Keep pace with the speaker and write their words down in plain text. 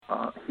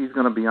he's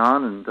going to be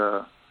on and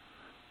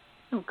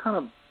kind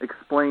of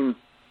explain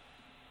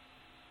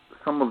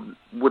some of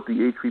what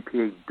the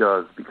HVPA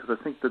does, because I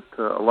think that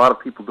a lot of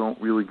people don't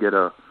really get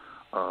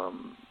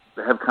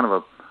they have kind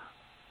of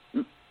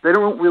they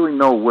don't really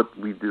know what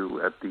we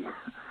do at the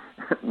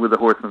with the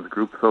Horsemen's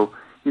Group. So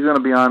he's going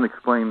to be on and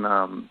explain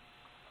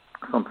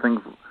some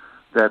things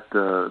that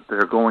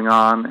are going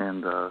on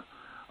and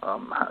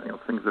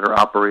things that are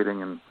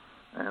operating, and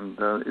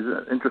is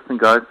an interesting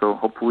guy. So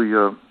hopefully,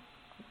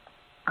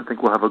 I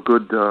think we'll have a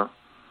good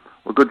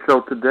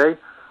show today.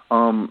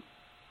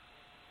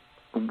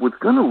 Was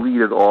going to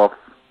lead it off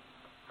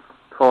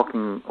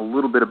talking a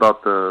little bit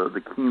about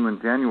the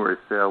Keeneland January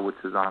sale, which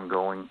is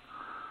ongoing,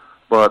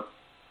 but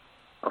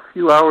a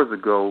few hours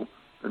ago,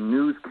 the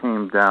news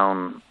came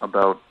down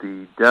about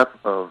the death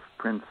of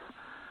Prince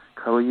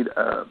Khalid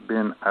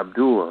bin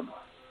Abdullah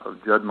of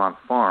Juddmonte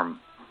Farm,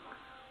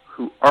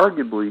 who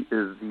arguably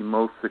is the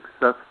most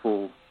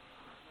successful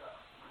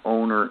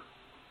owner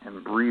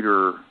and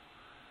breeder,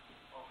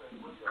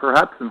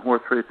 perhaps in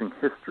horse racing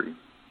history.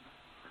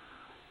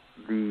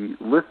 The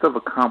list of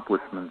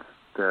accomplishments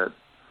that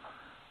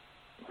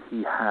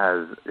he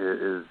has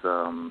is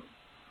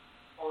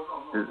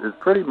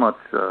pretty much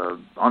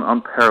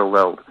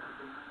unparalleled.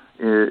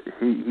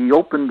 He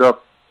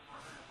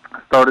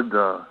started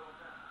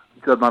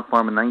Juddmonte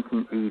Farm in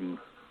 1980,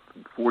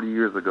 40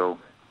 years ago,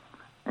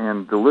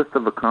 and the list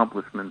of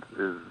accomplishments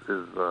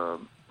is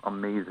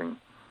amazing.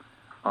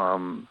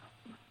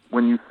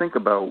 When you think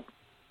about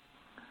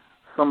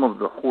some of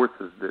the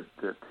horses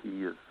that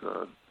he has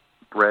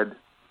bred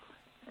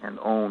and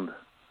owned,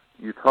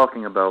 you're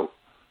talking about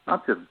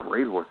not just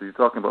great horses, you're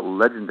talking about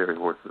legendary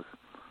horses.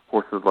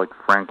 Horses like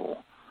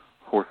Frankel,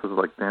 horses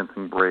like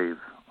Dancing Brave,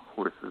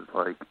 horses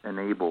like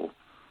Enable,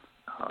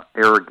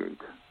 Arrogate,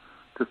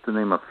 just to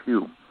name a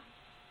few.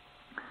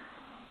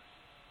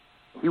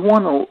 He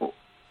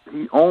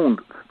owned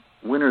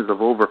winners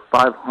of over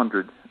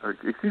 500,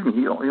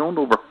 he owned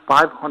over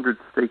 500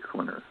 stakes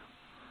winners.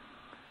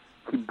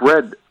 He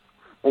bred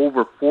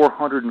over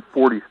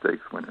 440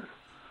 stakes winners,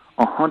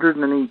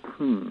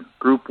 118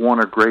 Group 1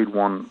 or Grade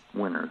 1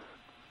 winners.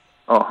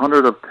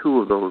 102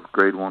 of those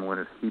Grade 1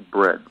 winners he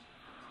bred.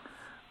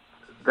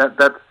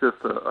 That's just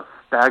a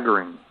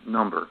staggering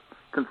number,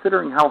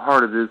 considering how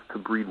hard it is to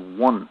breed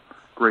one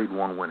Grade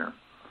 1 winner.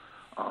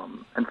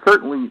 And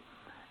certainly,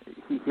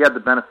 he had the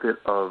benefit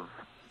of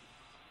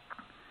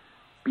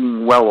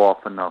being well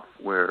off enough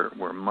where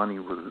money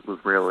was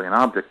rarely an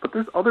object. But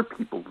there's other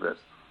people that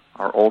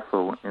are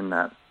also in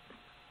that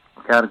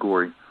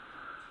category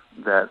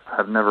that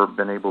have never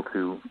been able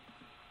to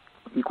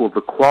equal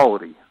the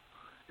quality.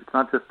 It's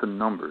not just the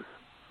numbers.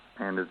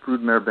 And his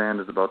broodmare band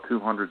is about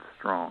 200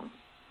 strong.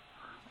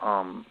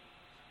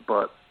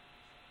 But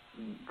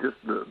just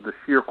the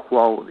sheer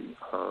quality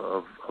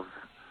of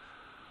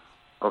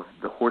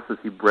the horses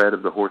he bred,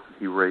 of the horses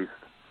he raced.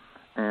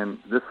 And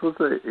this was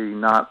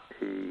not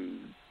a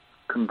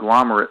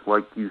conglomerate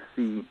like you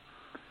see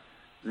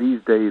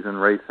these days in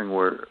racing,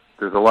 where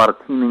there's a lot of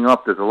teaming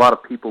up. There's a lot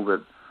of people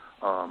that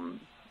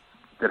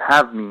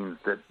have means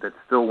that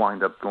still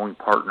wind up going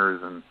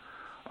partners. And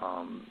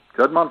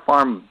Juddmonte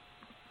Farm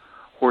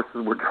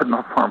horses were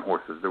Juddmonte Farm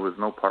horses. There was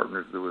no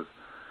partners. There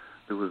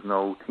was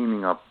no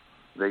teaming up.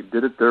 They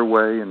did it their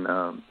way, and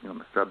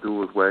Mr.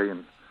 Abdullah's way,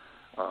 and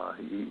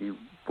he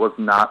was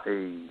not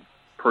a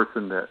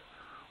person that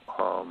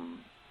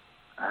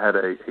had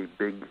a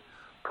big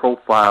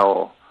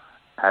profile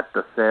at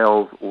the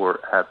sales or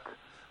at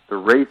the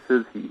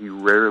races. He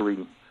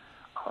rarely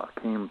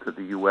came to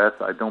the U.S.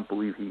 I don't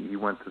believe he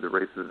went to the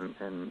races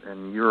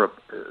in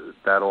Europe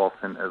that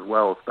often as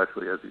well,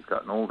 especially as he's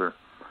gotten older.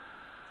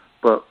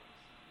 But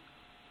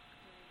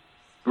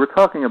we're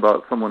talking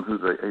about someone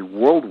who's a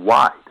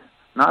worldwide,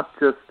 not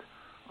just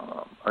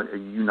a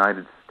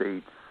United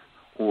States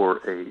or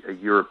a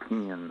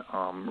European.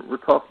 We're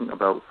talking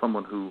about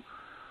someone who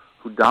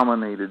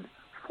dominated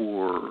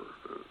for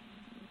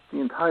the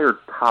entire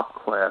top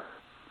class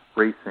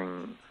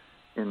racing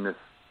in this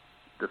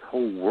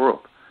whole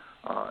world.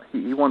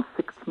 He won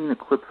 16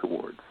 Eclipse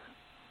Awards,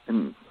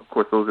 and of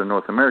course those are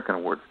North American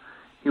awards.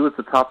 He was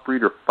the top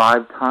breeder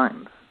 5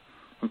 times,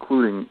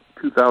 including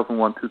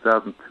 2001,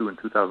 2002, and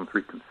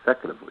 2003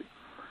 consecutively.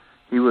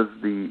 He was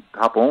the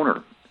top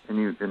owner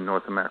in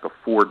North America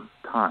 4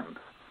 times.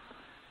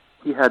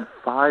 He had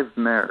 5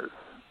 mares,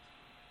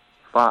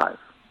 5,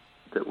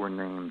 that were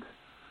named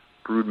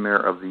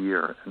Broodmare of the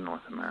Year in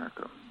North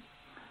America.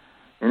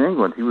 In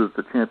England, he was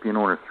the champion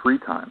owner 3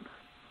 times.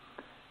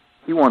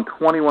 He won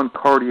 21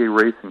 Cartier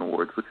Racing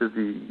Awards, which is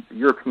the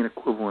European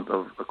equivalent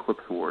of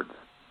Eclipse Awards.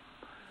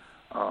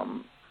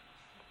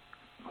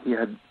 He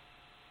had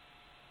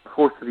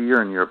Horse of the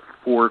Year in Europe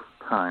 4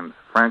 times.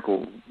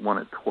 Frankel won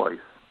it twice.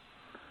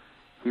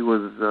 He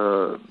was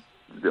the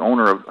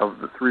owner of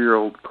the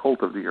 3-year-old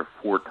Colt of the Year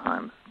 4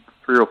 times.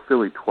 3-year-old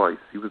filly twice.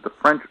 He was the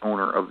French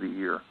owner of the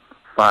year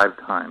 5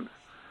 times.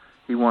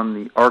 He won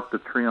the Arc de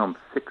Triomphe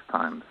 6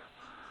 times.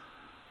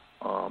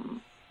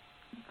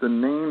 The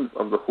names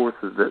of the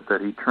horses that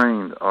he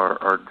trained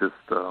are just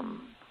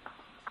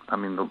I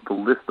mean, the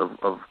list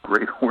of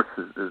great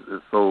horses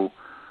is so,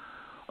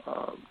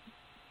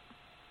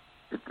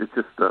 it's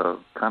just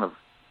kind of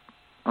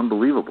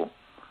unbelievable.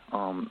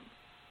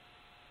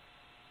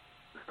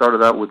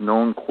 Started out with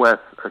Known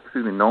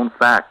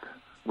Fact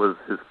was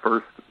his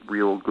first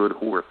real good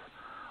horse.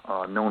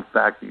 Known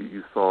Fact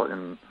you saw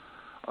in,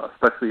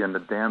 especially in the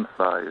dam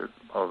side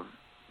of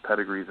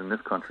pedigrees in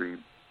this country,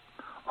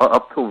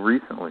 up till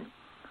recently.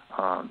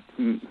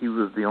 He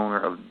was the owner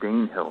of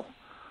Danehill,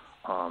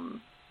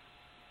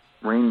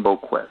 Rainbow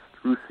Quest,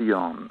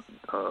 Roussillon,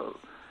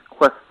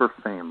 Quest for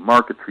Fame,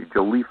 Marquetry,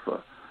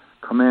 Jolifa,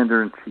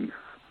 Commander-in-Chief,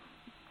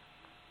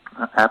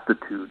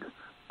 Aptitude,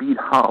 Beat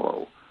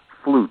Hollow,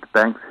 Flute,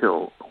 Banks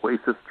Hill,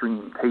 Oasis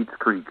Stream, Tate's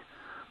Creek,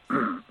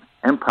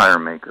 Empire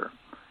Maker,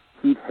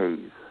 Heat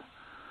Haze,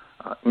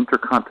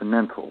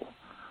 Intercontinental,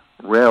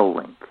 Rail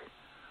Link.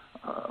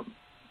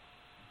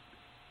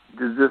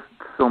 There's just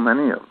so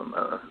many of them.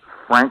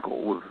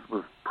 Frankel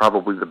was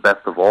probably the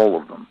best of all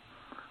of them.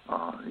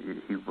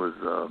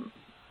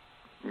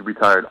 He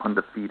retired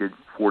undefeated,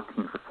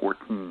 14 for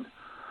 14.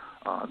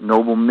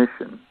 Noble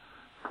Mission,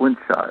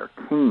 Flintshire,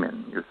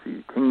 Kingman. You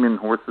see, Kingman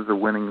horses are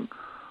winning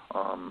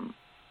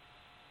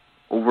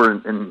over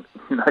in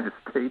the United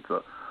States.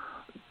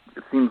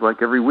 It seems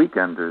like every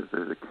weekend there's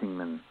a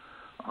Kingman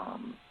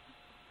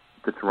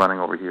that's running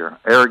over here.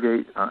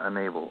 Arrogate,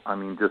 Enable. I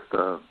mean, just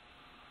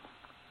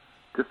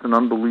an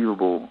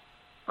unbelievable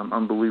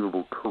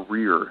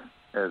career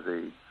as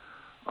a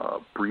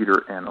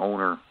breeder and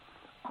owner.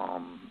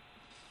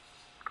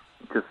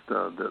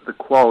 The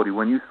quality.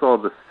 When you saw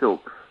the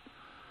silks,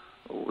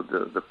 with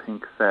the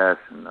pink sash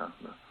and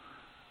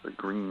the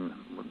green,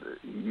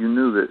 you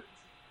knew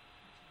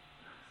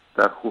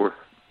that horse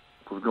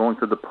was going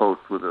to the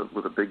post with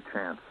a big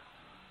chance.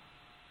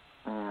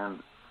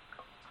 And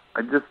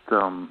I just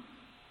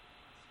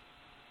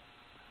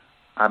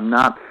I'm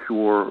not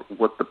sure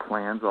what the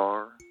plans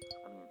are.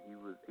 I mean, he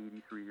was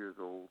 83 years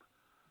old,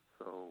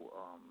 so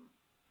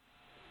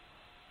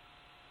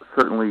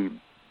certainly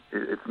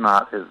it's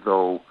not as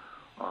though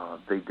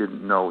they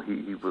didn't know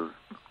he was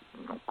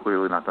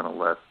clearly not going to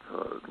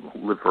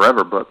live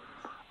forever. But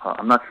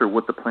I'm not sure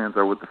what the plans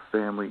are, what the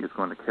family is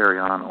going to carry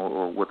on,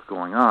 or what's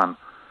going on.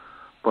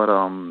 But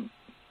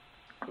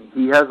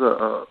he has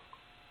a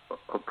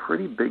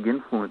pretty big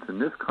influence in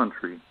this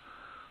country.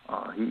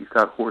 He's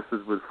got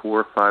horses with 4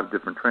 or 5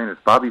 different trainers.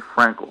 Bobby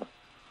Frankel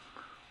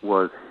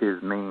was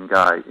his main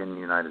guy in the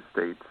United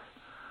States.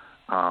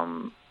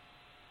 And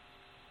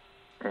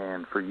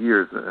for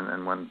years,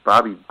 and when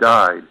Bobby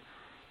died,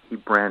 he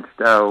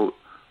branched out.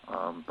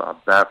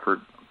 Bob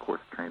Baffert, of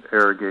course, trained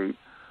Arrogate.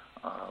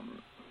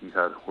 He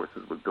had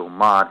horses with Bill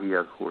Mott. He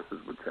has horses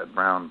with Chad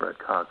Brown, Brad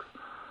Cox.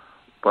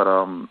 But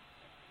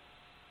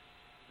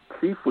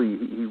chiefly,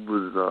 he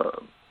was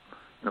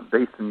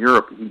based in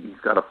Europe. He's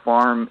got a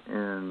farm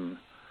in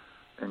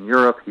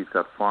Europe. He's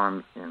got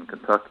farms in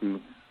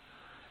Kentucky,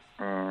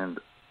 and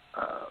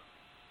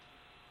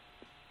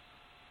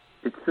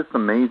it's just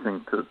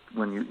amazing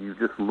when you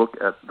just look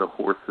at the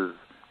horses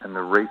and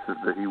the races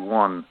that he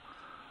won.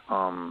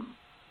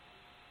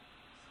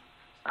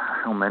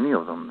 How many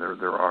of them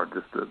there are?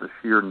 Just the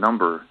sheer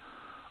number.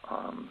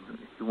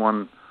 He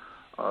won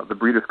the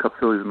Breeders' Cup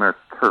Fillies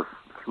American Turf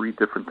 3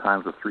 different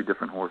times with 3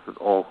 different horses,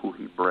 all who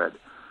he bred.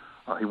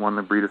 He won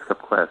the Breeders'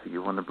 Cup Classic. He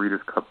won the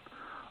Breeders' Cup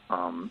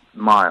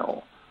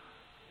Mile.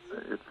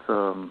 It's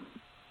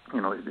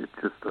it's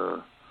just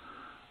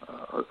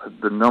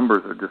the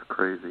numbers are just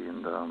crazy,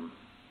 and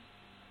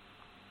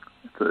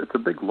it's a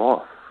big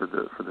loss for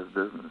this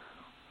business.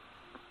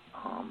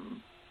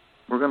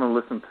 We're going to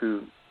listen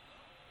to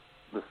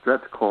the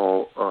stretch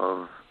call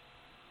of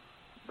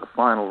the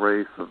final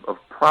race of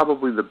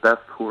probably the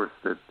best horse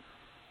that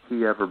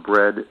he ever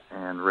bred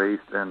and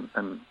raced, and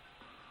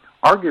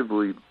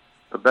arguably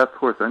the best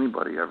horse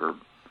anybody ever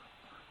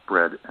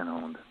bred and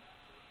owned.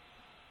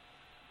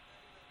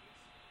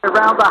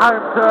 Around the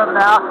home turn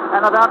now,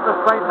 and about to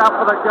straighten up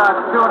for the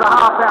judge. 2.5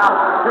 out.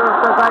 Here's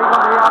the Zag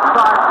on the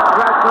outside.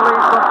 Gradually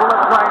from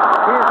Bullet Train.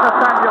 Here's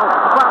Nathaniel.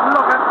 But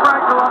look at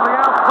Frankel on the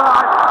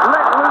outside.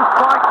 Let loose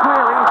by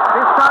Quealy.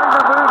 Is starting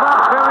to move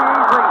up very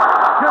easily.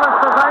 Gillis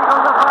the Zag on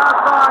the far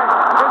side.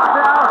 It's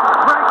now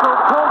Frankel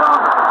pulled on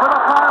for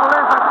the final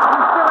effort. He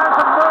still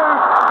hasn't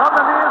moved on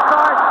the near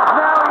side.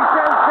 Now he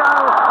says go.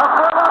 A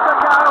furlong to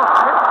go.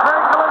 It's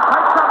Frankel who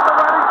takes up the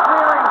running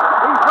steering.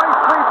 He's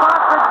raced 3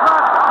 parts in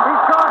front.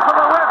 He's gone for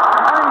the whip,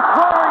 and he's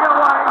roaring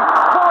away.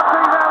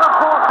 14 out of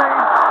 14.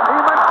 He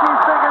makes his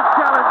biggest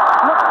challenge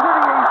look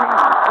pretty easy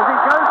as he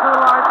goes to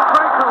the line.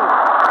 Frankel,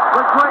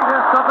 the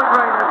greatest of the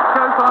greatest,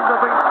 goes on to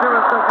beat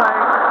Gillis the Zag.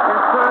 In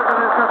third and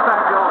is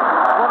Nathaniel.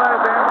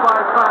 Followed then by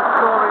Fast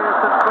Glorious,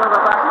 and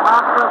further back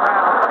Master of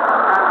House,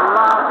 and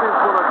last is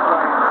Bullet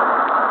Train.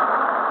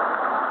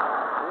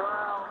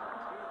 Well,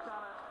 he's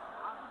done it.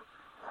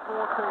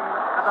 14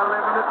 and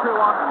 11 to 2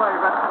 on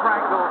favourite,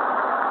 Frankel.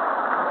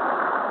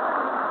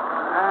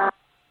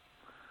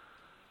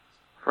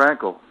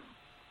 Frankel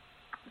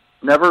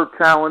never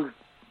challenged,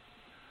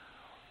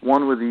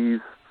 won with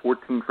ease,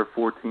 14 for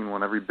 14,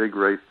 won every big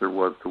race there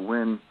was to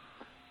win.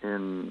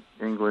 in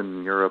England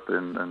and Europe,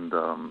 and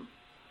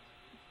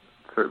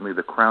certainly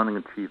the crowning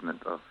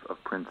achievement of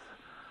Prince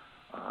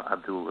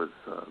Abdullah's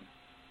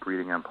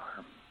breeding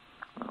empire.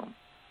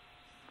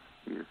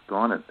 He is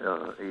gone at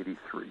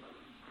 83.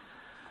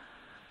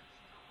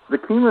 The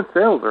Keeneland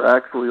sales are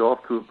actually off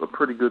to a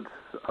pretty good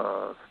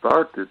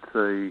start. It's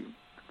a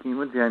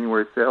Keeneland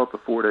January sale. It's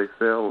a 4-day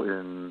sale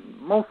in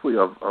mostly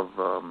of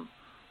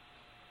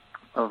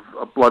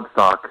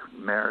bloodstock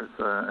mares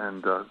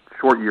and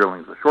short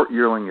yearlings. A short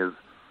yearling is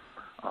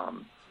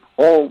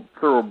all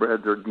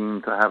thoroughbreds are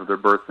deemed to have their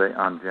birthday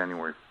on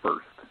January 1st.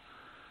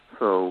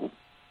 So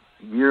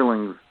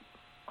yearlings,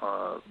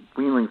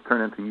 weanlings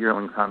turn into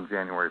yearlings on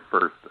January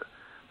 1st.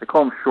 They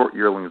call them short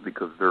yearlings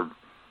because they're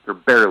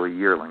barely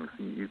yearlings.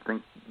 You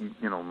think,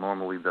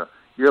 normally the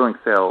yearling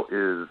sale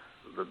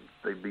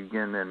they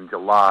begin in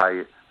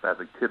July,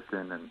 Savage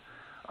Tipton, and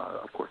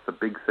of course the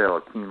big sale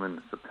at Keeneland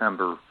in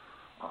September,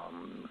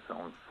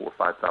 selling 4,000 or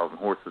 5,000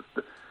 horses.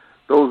 But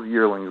those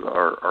yearlings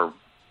are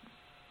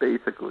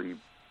basically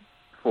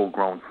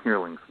full-grown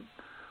yearlings.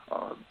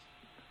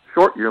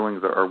 Short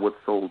yearlings are what's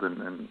sold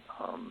in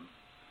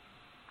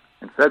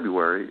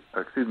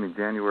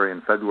January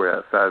and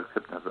February. Savage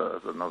Tipton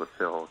has another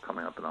sale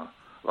coming up in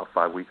about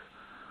 5 weeks.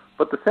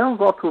 But the sale's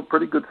off to a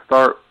pretty good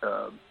start,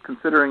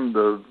 considering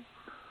the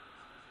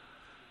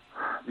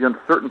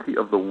uncertainty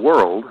of the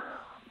world.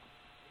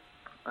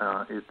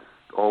 It's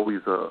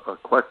always a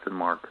question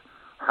mark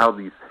how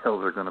these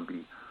sales are going to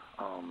be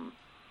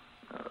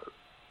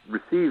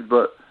received.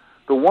 But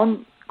the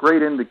one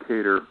great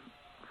indicator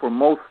for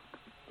most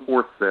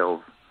horse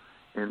sales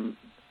in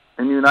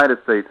the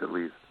United States, at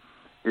least,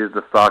 is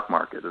the stock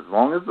market. As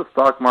long as the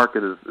stock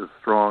market is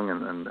strong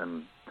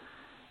and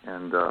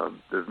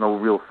there's no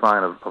real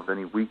sign of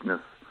any weakness,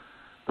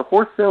 the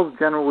horse sales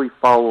generally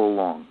follow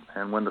along.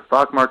 And when the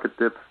stock market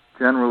dips,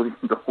 generally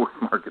the horse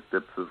market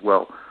dips as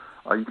well.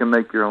 You can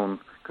make your own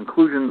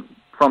conclusion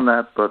from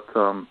that, but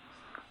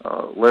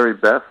Larry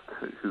Best,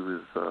 who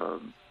is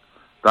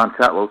Don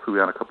Chatlos, who we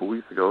had a couple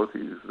weeks ago,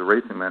 he's the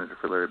racing manager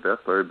for Larry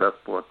Best. Larry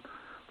Best bought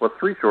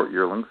 3 short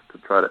yearlings to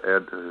try to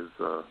add to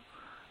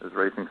his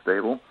racing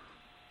stable.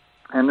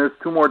 And there's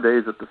 2 more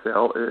days at the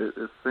sale.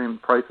 Same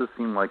prices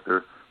seem like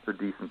they're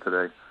decent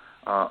today.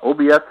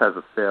 OBS has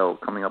a sale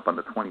coming up on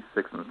the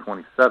 26th and the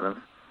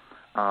 27th.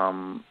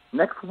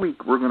 Next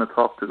week, we're going to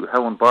talk to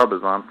Helen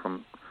Barbazon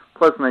from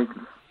Pleasant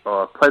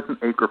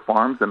Acre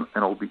Farms in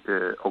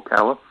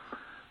Ocala.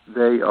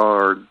 They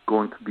are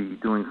going to be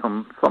doing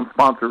some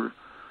sponsor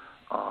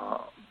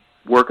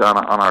work on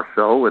our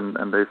show,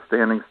 and they're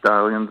standing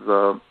stallions.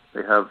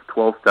 They have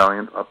 12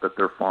 stallions up at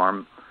their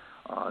farm.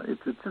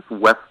 It's just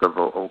west of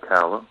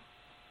Ocala.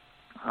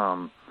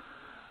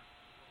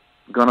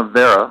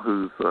 Gunnevera,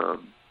 who's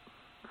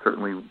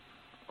certainly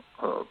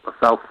a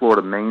South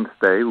Florida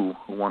mainstay who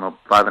won up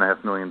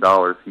 $5.5 million.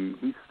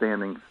 He's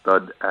standing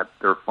stud at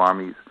their farm.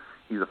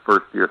 He's a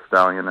first-year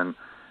stallion, and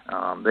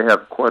they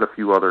have quite a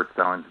few other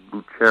stallions.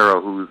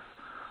 Buchero, who's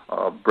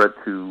bred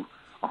to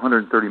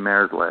 130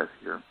 mares last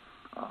year.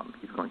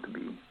 He's going to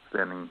be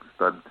standing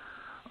stud,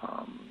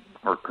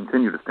 or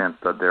continue to stand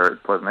stud there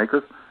at Pleasant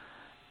Acres.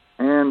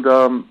 And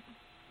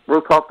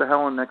we'll talk to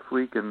Helen next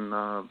week and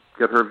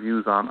get her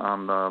views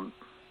on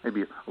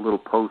maybe a little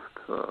post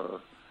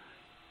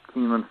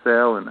Keeneland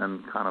sale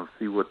and kind of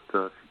see what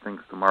she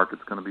thinks the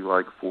market's going to be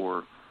like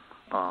for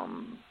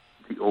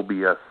the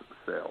OBS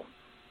sale.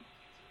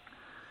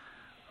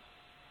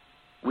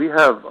 We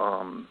have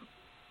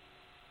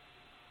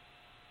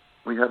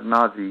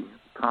Najee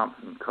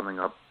Thompson coming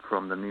up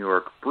from the New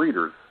York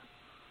Breeders,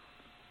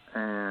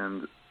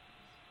 and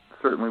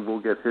certainly we'll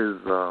get his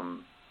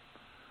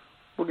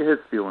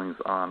feelings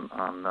on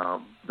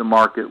the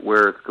market,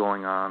 where it's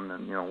going on,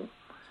 and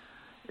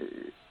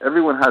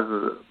everyone has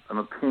an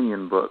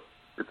opinion, but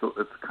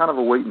it's kind of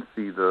a wait and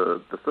see.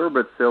 The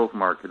thoroughbred sales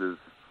market is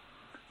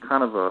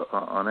kind of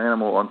an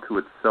animal unto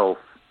itself,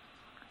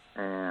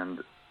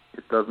 and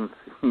it doesn't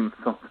seem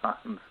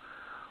sometimes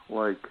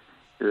like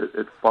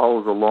it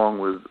follows along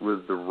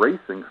with the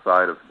racing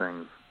side of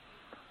things.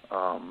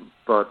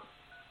 But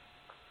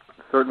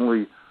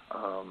certainly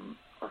a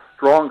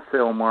strong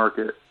sale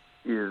market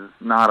is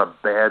not a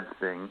bad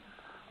thing.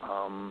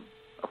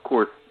 Of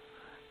course,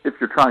 if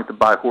you're trying to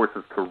buy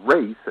horses to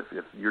race,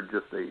 if you're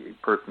just a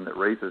person that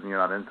races and you're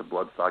not into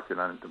bloodstock, you're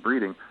not into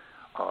breeding,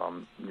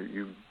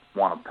 you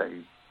want to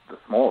pay the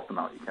smallest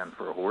amount you can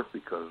for a horse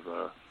because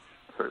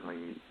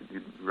certainly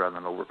you'd rather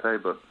not overpay.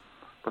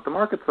 But the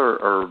markets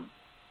are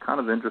kind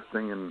of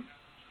interesting, and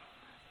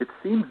it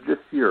seems this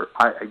year,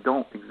 I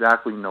don't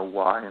exactly know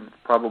why, and it's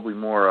probably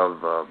more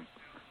of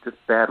just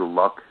bad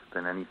luck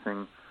than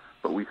anything,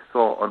 but we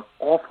saw an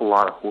awful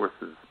lot of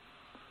horses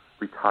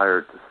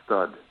retired to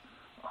stud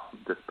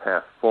this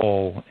past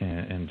fall,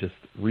 and just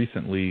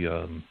recently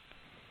a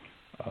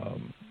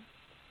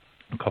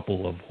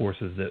couple of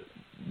horses that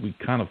we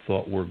kind of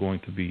thought were going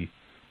to be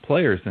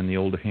players in the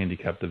older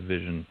handicap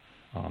division.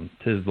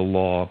 Tis the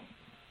Law,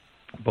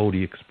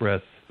 Bodie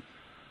Express,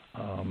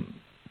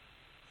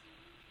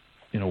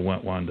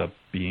 wound up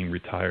being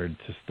retired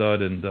to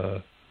stud, and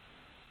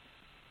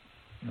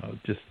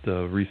just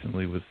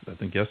recently I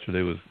think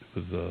yesterday was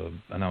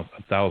announced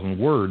 1,000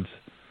 Words,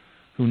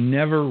 who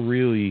never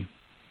really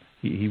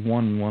he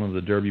won one of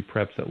the Derby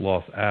preps at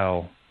Los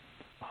Al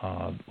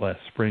last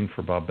spring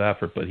for Bob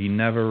Baffert, but he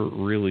never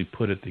really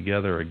put it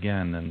together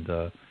again,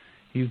 and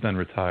he's been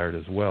retired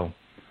as well.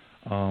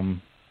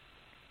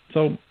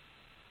 So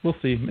we'll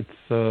see.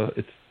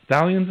 It's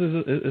Stallions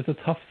is a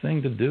tough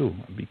thing to do,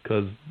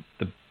 because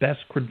the best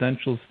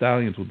credentialed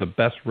stallions with the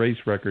best race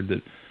record,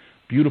 that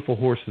beautiful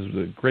horses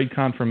with great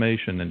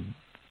conformation and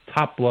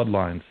top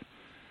bloodlines,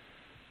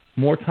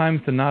 more times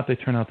than not they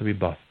turn out to be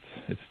busts.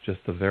 It's just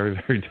a very,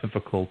 very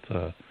difficult.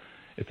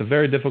 It's a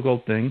very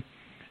difficult thing,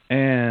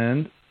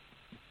 and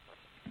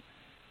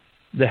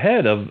the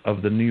head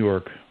of the New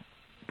York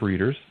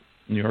breeders,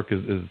 New York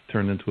is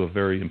turned into a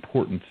very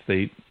important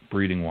state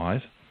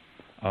breeding-wise,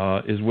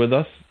 is with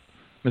us.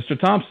 Mr.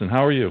 Thompson,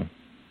 how are you?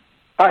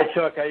 Hi,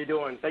 Chuck. How you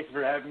doing? Thank you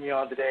for having me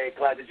on today.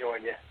 Glad to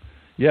join you.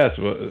 Yes,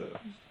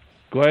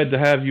 glad to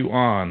have you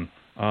on.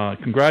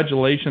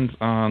 Congratulations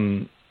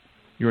on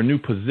your new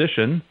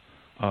position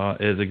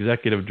as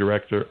executive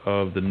director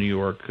of the New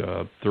York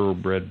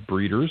Thoroughbred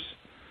Breeders.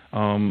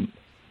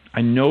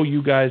 I know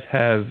you guys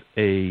have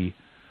an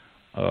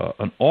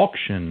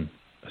auction,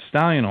 a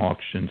stallion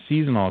auction,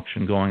 season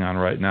auction going on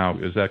right now.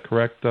 Is that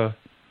correct?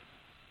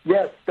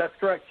 Yes, that's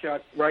correct,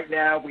 Chuck. Right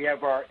now we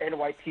have our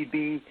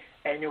NYTB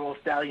annual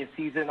stallion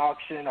season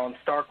auction on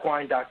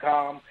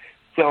starquine.com.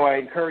 So I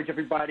encourage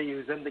everybody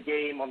who's in the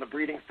game on the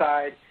breeding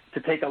side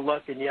to take a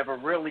look, and you have a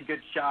really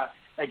good shot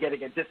at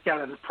getting a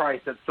discounted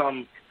price at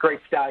some great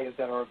stallions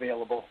that are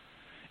available.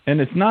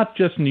 And it's not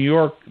just New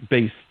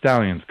York-based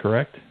stallions,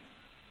 correct?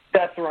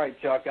 That's right,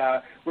 Chuck.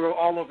 We're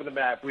all over the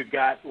map. We've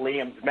got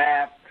Liam's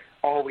Map,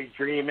 Always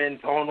Dreamin',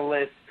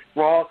 Tonalist.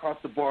 We're all across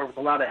the board with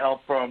a lot of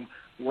help from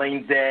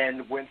Lane's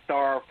End,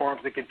 Windstar,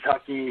 Farms in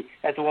Kentucky,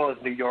 as well as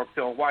New York,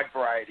 so a wide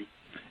variety.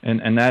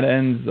 And that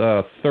ends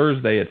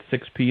Thursday at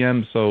 6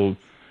 p.m., so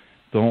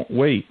don't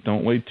wait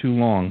too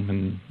long.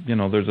 And,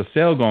 there's a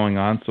sale going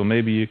on, so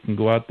maybe you can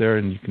go out there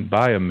and you can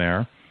buy a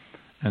mare,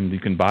 and you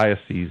can buy a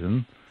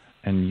season,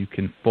 and you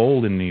can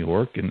fold in New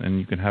York, and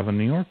you can have a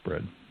New York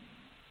bred.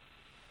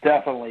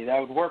 Definitely.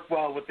 That would work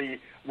well with the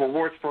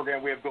rewards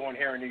program we have going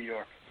here in New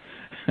York.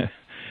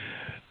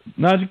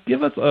 Now,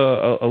 give us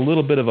a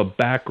little bit of a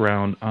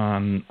background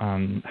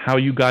on how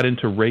you got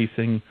into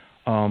racing.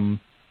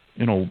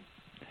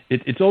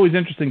 It's always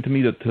interesting to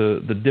me that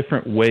the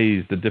different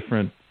ways, the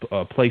different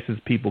places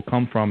people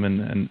come from,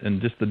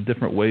 and just the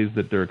different ways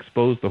that they're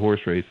exposed to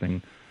horse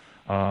racing.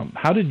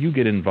 How did you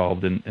get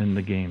involved in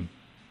the game?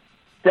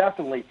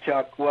 Definitely,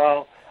 Chuck.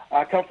 Well,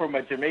 I come from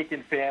a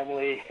Jamaican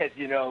family, as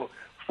you know,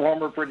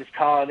 former British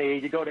colony.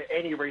 You go to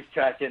any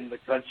racetrack in the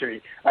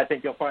country, I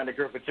think you'll find a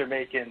group of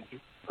Jamaicans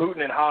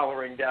hooting and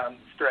hollering down the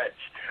stretch.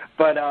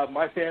 But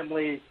my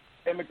family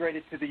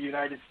immigrated to the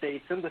United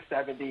States in the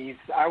 70s.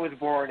 I was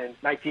born in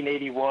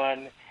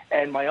 1981,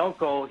 and my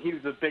uncle, he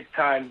was a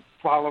big-time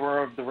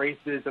follower of the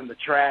races and the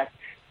track.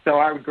 So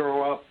I would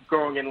grow up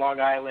growing in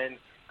Long Island,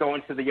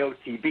 going to the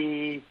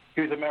OTB.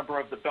 He was a member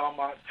of the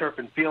Belmont Turf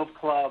and Field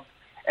Club.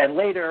 And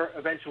later,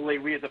 eventually,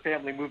 we as a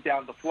family moved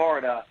down to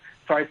Florida.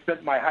 So I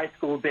spent my high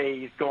school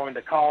days going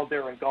to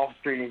Calder and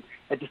Gulfstream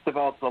and just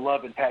developed a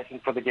love and passion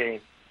for the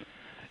game.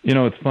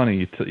 It's funny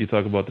you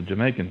talk about the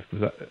Jamaicans,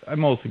 because I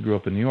mostly grew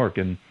up in New York,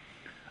 and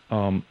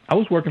I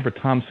was working for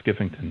Tom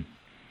Skiffington,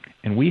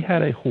 and we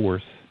had a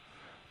horse.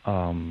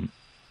 It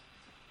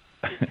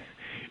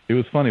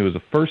was funny. It was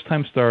a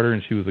first-time starter,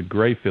 and she was a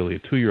gray filly, a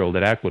 2-year-old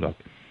at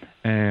Aqueduct.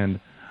 And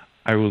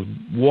I was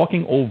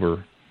walking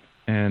over,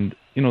 and,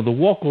 the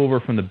walkover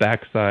from the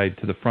backside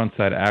to the front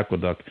side of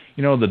Aqueduct,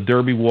 the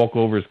Derby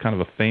walkover is kind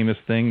of a famous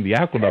thing. The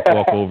Aqueduct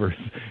walkover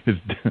is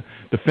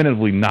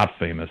definitively not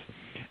famous.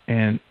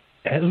 And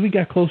as we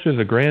got closer to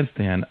the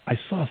grandstand, I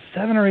saw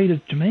 7 or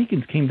 8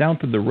 Jamaicans came down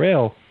to the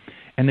rail,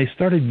 and they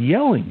started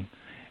yelling.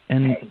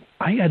 And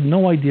I had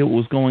no idea what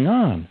was going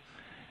on.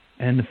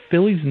 And the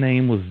filly's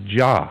name was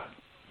Ja.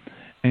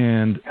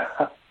 And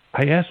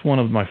I asked one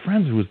of my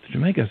friends who was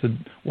Jamaica, I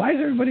said, why is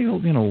everybody,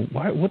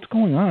 what's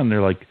going on?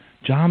 They're like,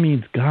 Ja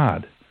means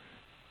God.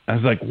 I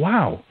was like,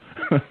 wow.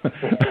 I'm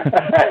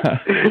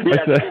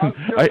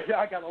sure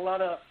Ja got a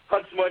lot of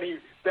hunts money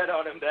bet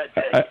on him that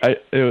day.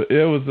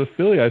 It was the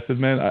filly. I said,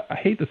 man, I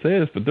hate to say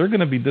this, but they're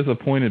going to be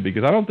disappointed,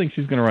 because I don't think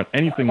she's going to run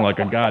anything like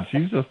a God.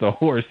 She's just a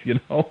horse,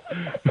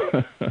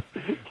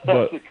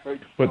 But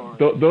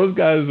those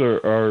guys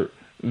are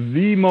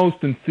the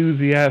most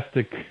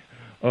enthusiastic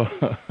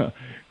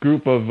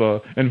group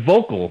of and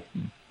vocal.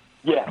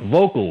 Yeah.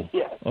 Vocal.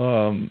 Yeah.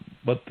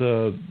 But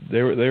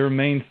they were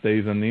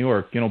mainstays in New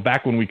York.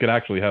 Back when we could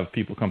actually have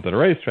people come to the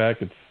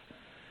racetrack, it's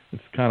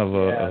kind of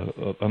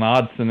an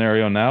odd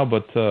scenario now.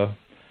 But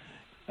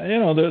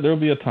there'll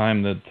be a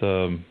time that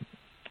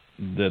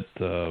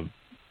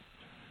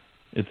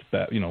it's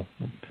bad.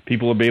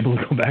 People will be able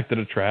to go back to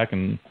the track,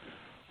 and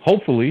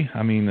hopefully,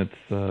 it's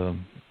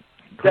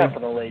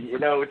definitely.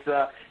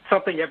 It's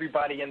something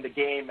everybody in the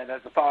game, and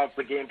as a follower of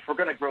the game, if we're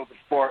going to grow the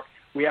sport,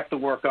 we have to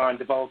work on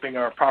developing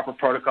our proper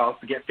protocols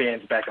to get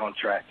fans back on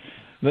track.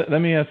 Let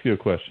me ask you a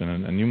question,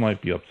 and you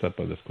might be upset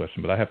by this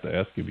question, but I have to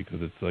ask you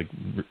because it's like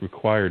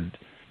required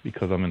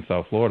because I'm in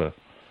South Florida.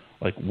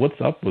 Like, what's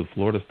up with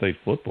Florida State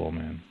football,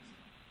 man?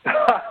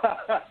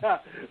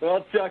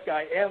 Well, Chuck,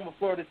 I am a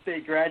Florida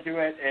State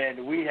graduate,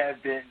 and we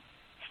have been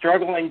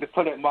struggling, to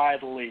put it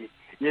mildly.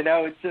 You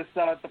know, it's just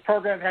the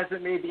program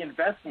hasn't made the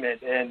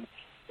investment in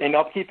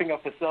upkeeping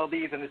of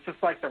facilities, and it's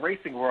just like the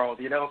racing world.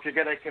 You know, if you're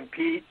going to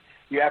compete,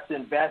 you have to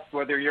invest.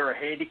 Whether you're a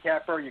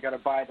handicapper, you got to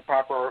buy the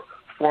proper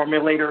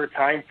formulator,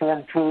 time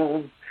form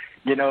tools.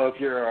 You know, if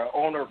you're an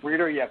owner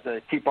breeder, you have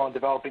to keep on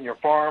developing your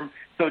farm.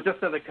 So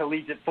just at the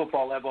collegiate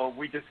football level,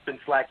 we've just been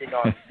slacking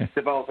on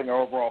developing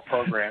our overall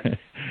program.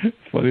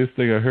 Funniest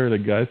thing I heard, a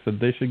guy said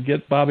they should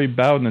get Bobby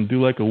Bowden and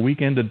do like a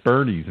weekend at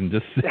Bernie's and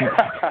just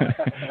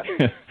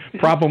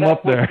prop him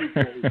up there.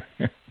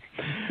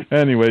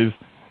 Anyways,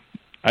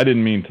 I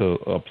didn't mean to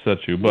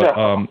upset you, but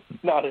no,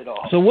 not at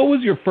all. So what was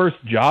your first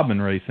job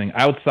in racing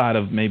outside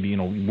of maybe, you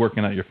know,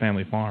 working at your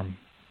family farm?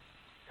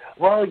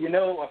 Well, you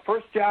know, my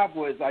first job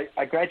was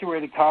I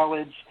graduated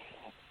college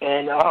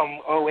in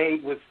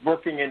 2008, was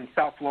working in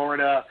South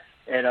Florida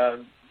at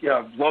a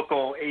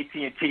local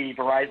AT&T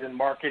Verizon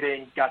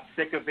marketing, got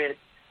sick of it,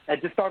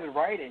 and just started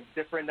writing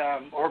different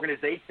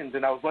organizations.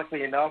 And I was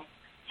lucky enough,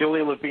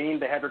 Julia Levine,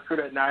 the head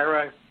recruiter at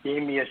NYRA,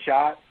 gave me a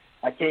shot.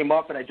 I came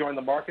up and I joined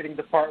the marketing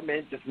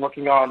department, just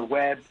working on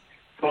web,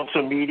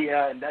 social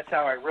media, and that's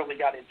how I really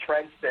got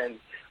entrenched and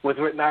was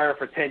with NYRA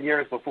for 10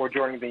 years before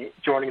joining the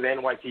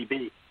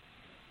NYTB.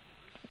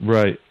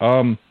 Right.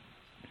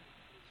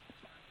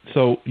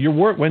 So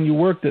when you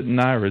worked at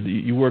NYRA,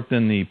 you worked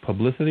in the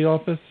publicity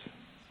office?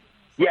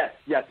 Yes.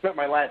 I spent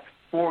my last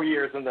 4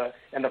 years in the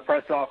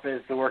press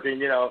office working.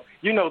 You know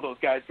those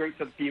guys, great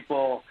some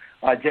people,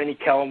 Jenny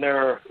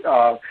Kellner,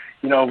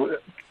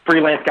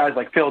 freelance guys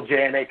like Phil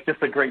Janik,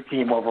 just a great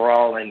team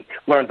overall, and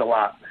learned a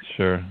lot.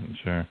 Sure.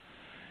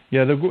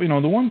 Yeah, the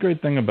one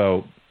great thing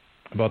about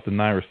the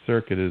NYRA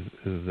circuit is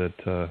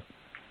that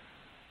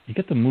you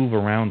get to move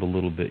around a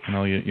little bit. You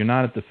know, you're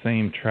not at the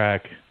same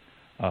track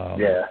all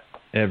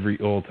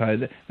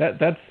time.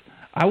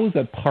 I was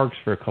at Parks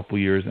for a couple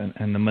years,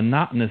 and the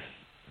monotonous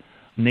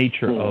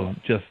nature of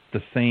just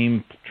the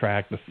same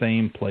track, the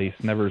same place,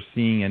 never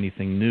seeing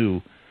anything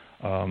new.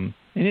 And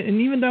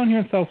even down here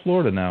in South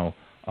Florida now,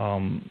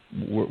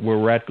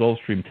 we're at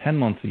Gulfstream 10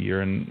 months a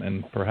year,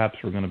 and perhaps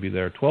we're going to be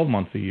there 12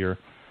 months a year.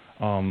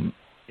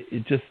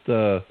 It just,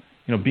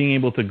 being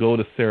able to go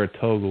to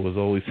Saratoga was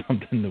always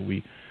something that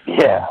we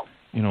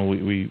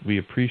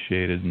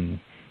appreciated. And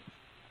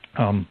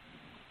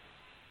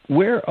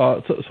where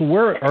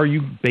are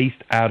you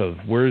based out of?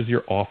 Where is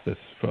your office?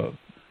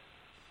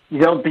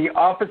 The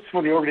office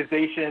for the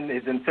organization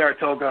is in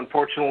Saratoga.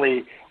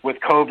 Unfortunately, with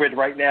COVID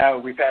right now,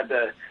 we've had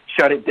to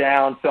shut it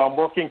down. So I'm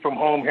working from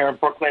home here in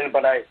Brooklyn,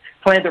 but I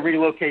plan to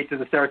relocate to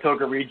the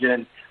Saratoga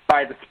region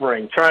by the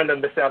spring, trying to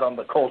miss out on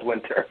the cold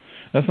winter.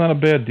 That's not a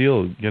bad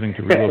deal, getting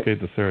to relocate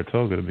to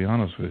Saratoga, to be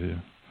honest with you.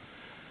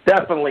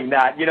 Definitely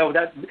not.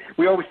 That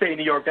we always say in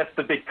New York, that's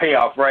the big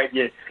payoff, right?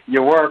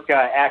 You work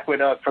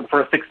Aqueduct for the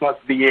first 6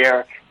 months of the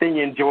year, then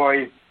you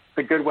enjoy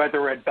the good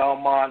weather at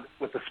Belmont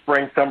with the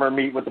spring-summer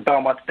meet with the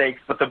Belmont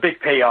Stakes, but the big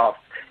payoff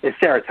is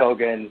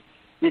Saratoga, and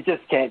you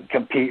just can't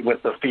compete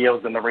with the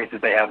fields and the races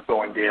they have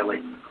going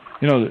daily.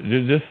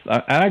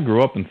 I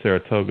grew up in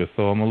Saratoga,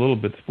 so I'm a little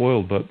bit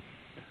spoiled, but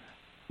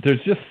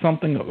there's just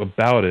something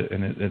about it,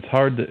 and it's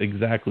hard to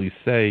exactly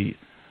say.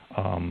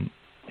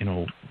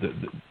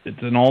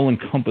 It's an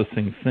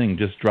all-encompassing thing,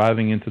 just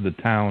driving into the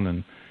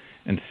town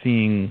and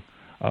seeing.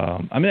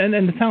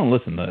 And the town.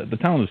 Listen, the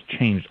town has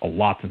changed a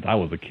lot since I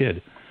was a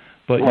kid,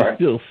 but you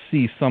still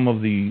see some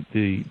of the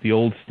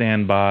old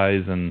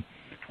standbys and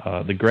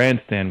the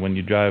grandstand when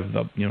you drive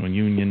up, in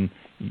Union.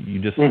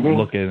 You just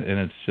look at it, and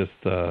it's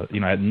just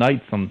at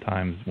night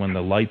sometimes when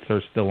the lights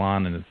are still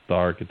on and it's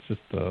dark. It's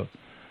just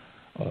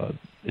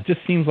it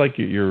just seems like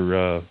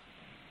you're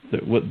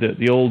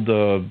the old.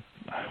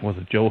 Was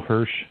it Joe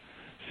Hirsch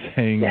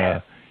saying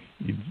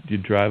you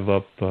drive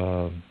up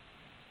the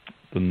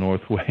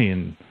Northway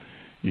and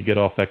you get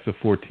off exit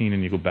 14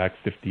 and you go back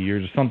 50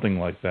 years or something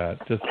like that?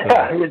 Just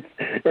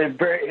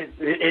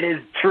it is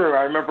true.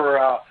 I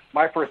remember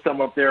my first time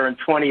up there in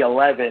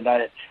 2011.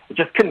 I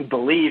just couldn't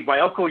believe. My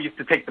uncle used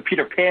to take the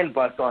Peter Pan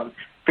bus on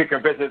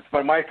frequent visits,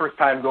 but my first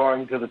time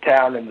going to the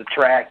town and the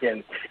track,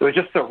 and it was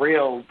just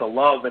surreal, the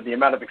love and the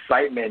amount of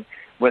excitement.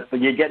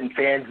 You're getting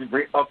fans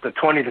up to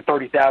 20 to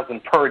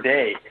 30,000 per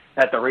day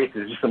at the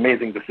races. It's just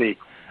amazing to see.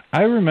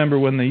 I remember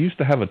when they used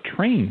to have a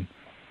train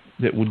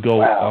that would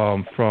go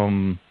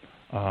from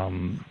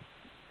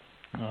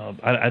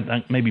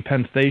maybe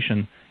Penn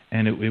Station,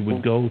 and it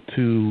would go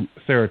to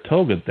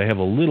Saratoga. They have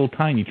a little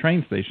tiny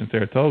train station,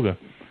 Saratoga,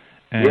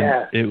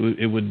 and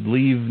it would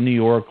leave New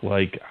York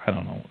like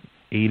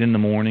 8 in the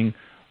morning,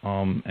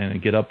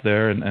 and get up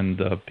there, and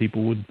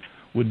people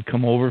would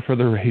come over for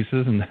the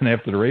races, and then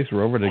after the race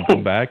were over, they'd go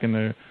back, and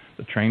the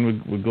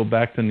train would go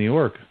back to New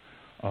York.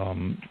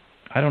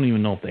 I don't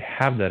even know if they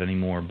have that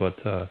anymore, but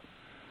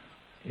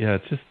Yeah,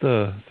 it's just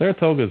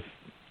Saratoga's.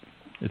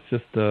 It's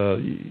just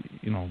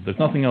there's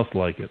nothing else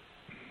like it.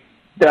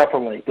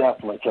 Definitely,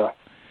 Chuck.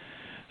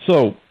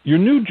 So your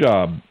new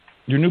job,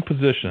 your new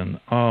position,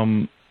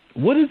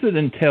 what does it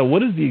entail? What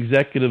does the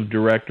executive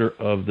director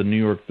of the New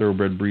York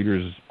Thoroughbred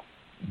Breeders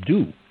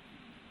do?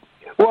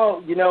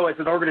 Well, as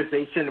an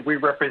organization, we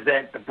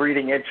represent the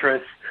breeding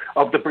interests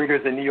of the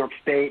breeders in New York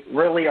State.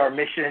 Really, our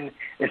mission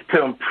is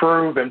to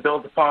improve and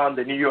build upon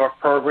the New York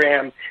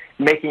program,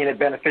 making it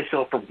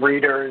beneficial for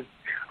breeders,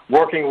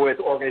 working with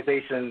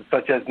organizations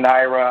such as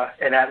NYRA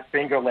and at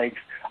Finger Lakes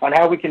on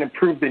how we can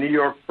improve the New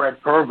York bred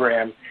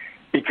program,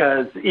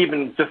 because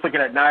even just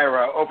looking at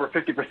NYRA, over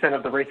 50%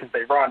 of the races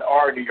they run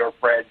are New York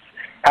breds.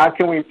 How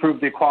can we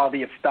improve the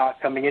quality of stock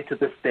coming into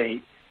the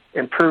state,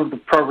 improve the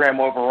program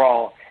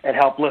overall, and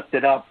help lift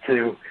it up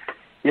to,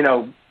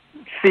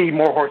 see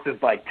more horses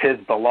like Tiz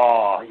the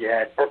Law, you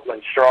had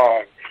Brooklyn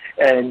Strong,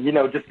 and,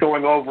 just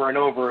going over and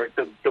over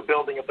the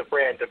building of the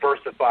brand,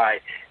 diversify,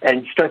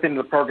 and strengthen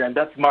the program.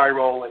 That's my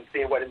role in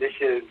seeing what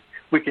initiatives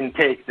we can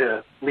take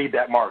to lead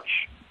that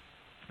march.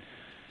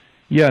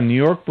 Yeah, New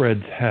York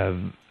breds have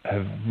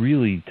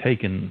really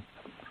taken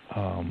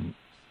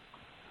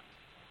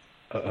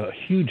a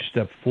huge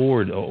step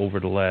forward over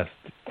the last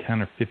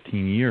 10 or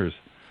 15 years.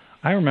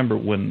 I remember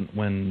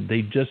when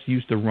they just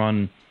used to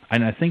run,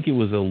 and I think it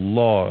was a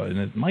law, and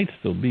it might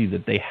still be,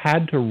 that they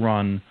had to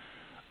run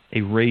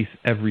a race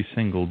every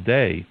single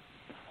day,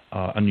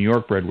 a New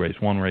York bred race,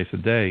 one race a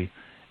day.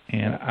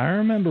 And I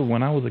remember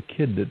when I was a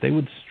kid that they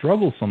would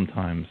struggle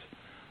sometimes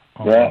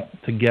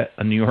to get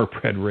a New York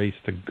bred race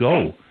to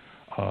go.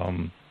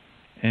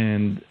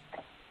 And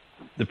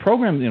the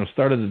program,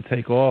 started to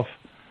take off.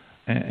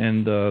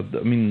 And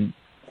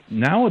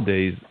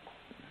nowadays,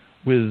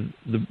 with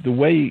the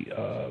way,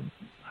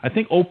 I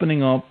think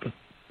opening up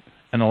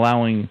and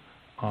allowing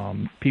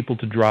people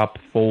to drop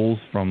foals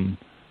from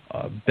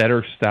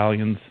better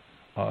stallions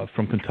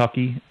from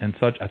Kentucky and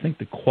such, I think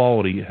the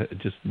quality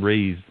just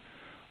raised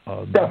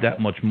that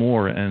much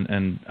more.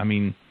 And I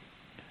mean,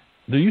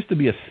 there used to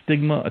be a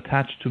stigma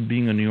attached to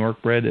being a New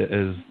York bred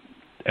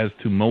as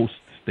to most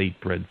state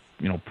bred,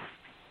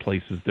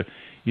 places. That,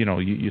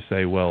 you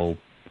say, well,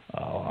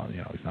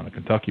 he's not a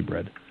Kentucky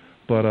bred.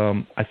 But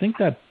I think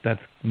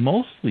that's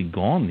mostly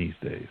gone these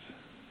days.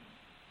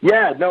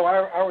 Yeah, no,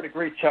 I would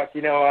agree, Chuck.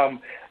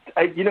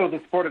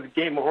 The sport of the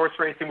game of horse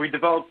racing, we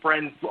developed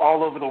friends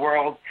all over the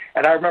world.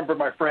 And I remember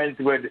my friends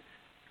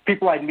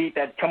people I'd meet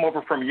that come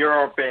over from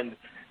Europe, and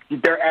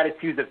their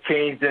attitudes have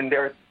changed, and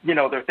they're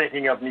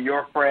thinking of New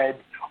York bred,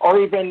 or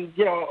even,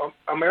 North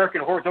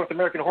American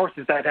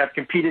horses that have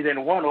competed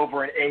and won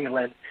over in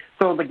England.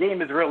 So the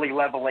game is really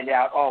leveling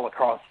out all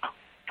across,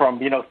 from,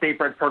 state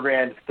bred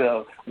programs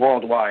to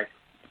worldwide.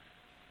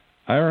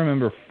 I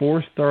remember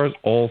 4 Stars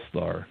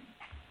All-Star,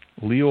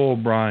 Leo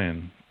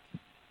O'Brien,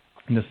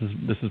 and this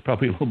is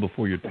probably a little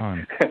before your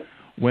time,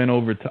 went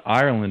over to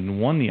Ireland and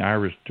won the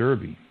Irish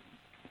Derby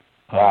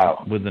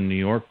with the New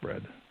York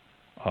bred.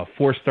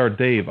 4 Star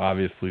Dave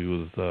obviously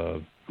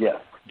was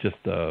just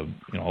a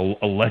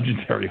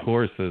legendary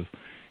horse.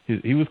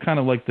 He was kind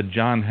of like the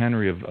John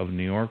Henry of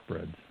New York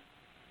breds.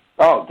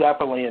 Oh,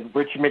 definitely. And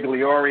Richie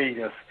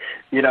Migliori,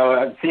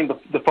 I've seen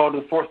the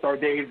photos, 4 Star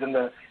Daves,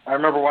 and I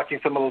remember watching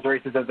some of those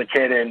races as a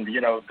kid, and,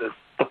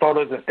 the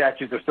photos and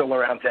statues are still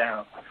around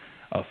town.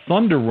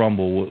 Thunder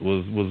Rumble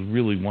was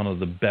really one of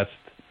the best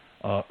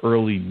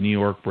early New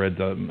York breds.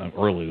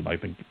 Early, I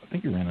think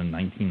he ran in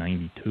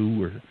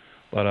 1992,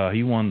 but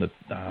he won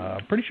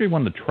pretty sure he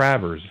won the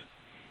Travers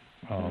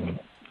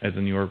as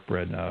a New York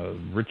bred.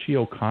 Richie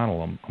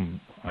O'Connell,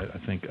 I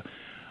think.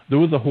 There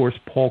was a horse,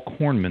 Paul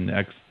Kornman,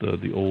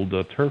 the old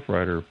turf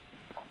rider,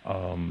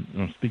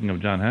 speaking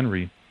of John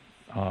Henry,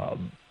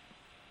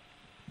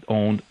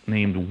 owned,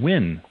 named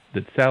Win,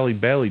 that Sally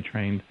Bailey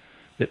trained,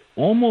 that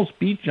almost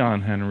beat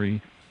John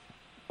Henry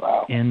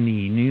in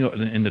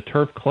the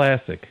Turf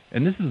Classic.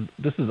 And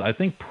this is I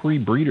think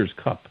pre-Breeders'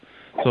 Cup.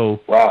 So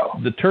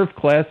the Turf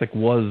Classic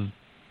was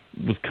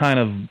kind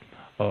of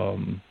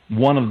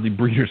one of the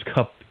Breeders'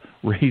 Cup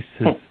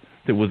races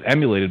that was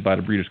emulated by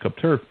the Breeders' Cup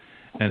Turf.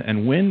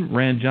 And Wynn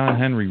ran John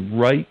Henry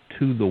right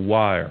to the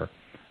wire,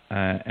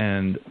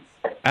 and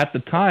at the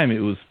time it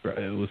was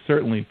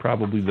certainly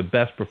probably the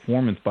best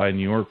performance by a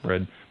New York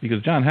bred,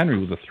 because John Henry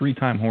was a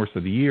 3-time horse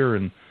of the year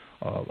and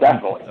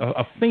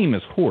a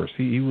famous horse.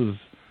 He was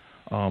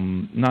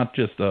not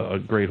just a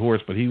great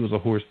horse, but he was a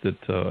horse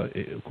that,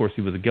 of course,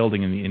 he was a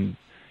gelding and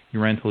he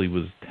ran till he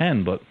was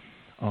 10. But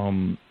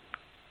the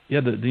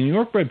New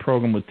York bred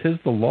program with Tiz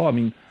the Law. I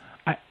mean,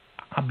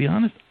 I'll be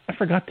honest, I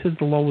forgot Tiz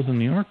the Law was a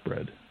New York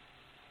bred.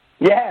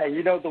 Yeah,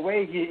 the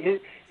way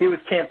he was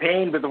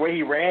campaigned, but the way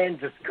he ran,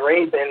 just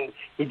great. And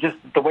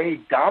the way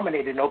he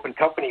dominated in open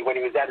company when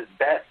he was at his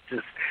best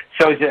just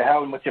shows you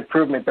how much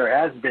improvement there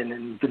has been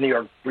in the New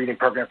York breeding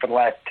program for the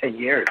last 10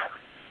 years.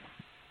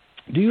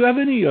 Do you have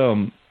any,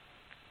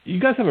 you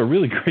guys have a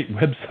really great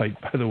website,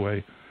 by the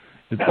way.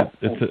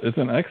 It's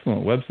an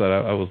excellent website.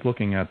 I was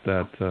looking at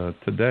that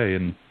today.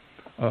 And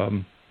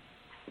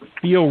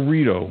Theo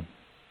Rito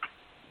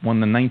won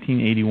the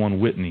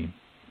 1981 Whitney.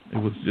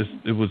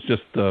 It was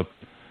just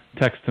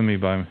text to me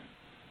by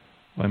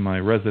my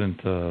resident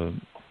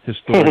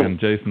historian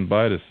Jason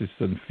Bidas. He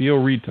said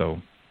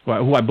Fiorito,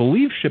 who I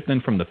believe shipped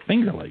in from the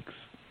Finger Lakes.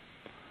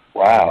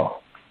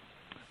 Wow.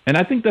 And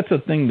I think that's a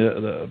thing that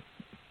the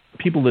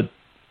people that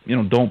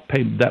don't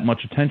pay that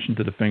much attention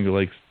to the Finger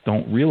Lakes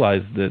don't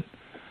realize that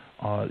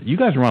you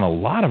guys run a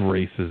lot of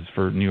races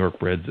for New York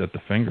breds at the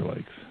Finger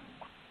Lakes.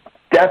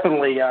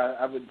 Definitely,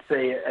 I would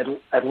say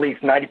at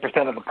least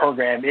 90% of the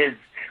program is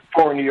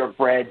for New York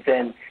breds,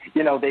 and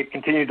they've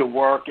continued to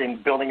work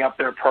in building up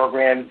their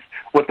programs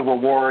with the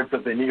rewards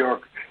of the New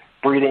York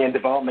Breeding and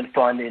Development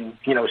Fund, and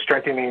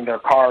strengthening their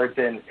cards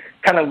and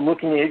kind of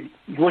looking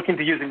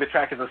to using the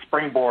track as a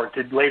springboard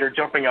to later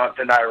jumping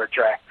onto NYRA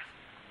tracks.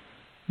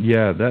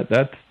 Yeah,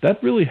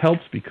 that really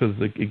helps because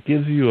it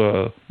gives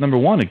you number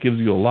one, it gives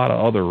you a lot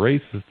of other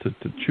races to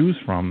choose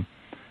from,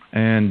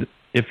 and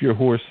if your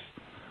horse,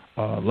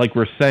 like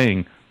we're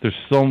saying, there's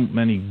so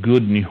many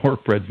good New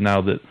York breds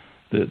now that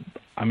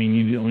I mean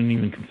you don't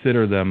even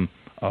consider them.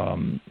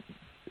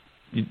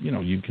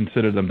 You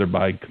consider them they're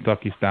by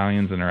Kentucky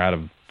Stallions and they're out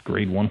of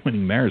Grade 1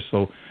 winning mares.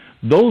 So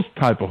those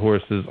type of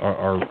horses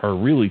are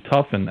really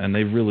tough and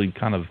they've really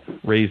kind of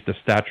raised the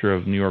stature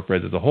of New York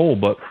breds as a whole.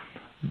 But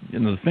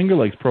the Finger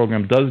Lakes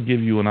program does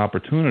give you an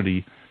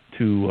opportunity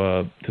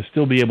to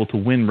still be able to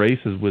win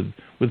races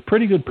with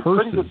pretty good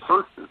purses.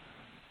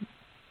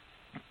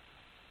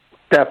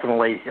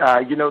 Definitely.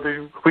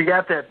 We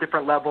have to have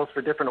different levels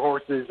for different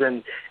horses,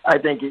 and I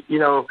think,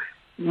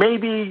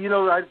 maybe,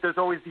 there's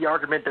always the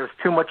argument there's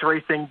too much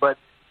racing, but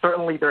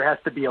certainly there has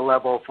to be a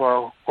level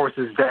for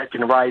horses that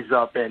can rise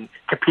up and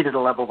compete at a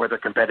level where they're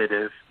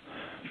competitive.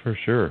 For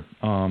sure.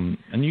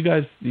 And you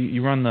guys,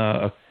 you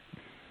run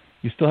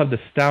you still have the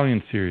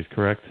Stallion Series,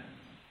 correct?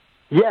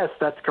 Yes,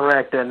 that's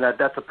correct, and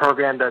that's a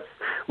program that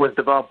was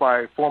developed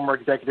by former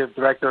executive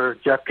director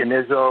Jeff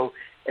Canizzo,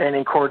 and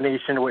in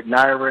coordination with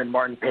NYRA and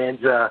Martin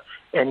Panza,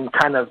 and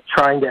kind of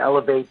trying to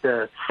elevate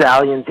the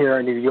stallions here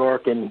in New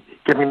York and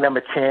giving them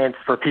a chance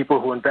for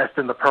people who invest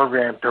in the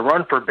program to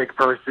run for big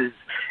purses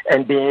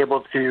and being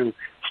able to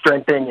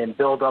strengthen and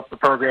build up the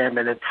program,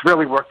 and it's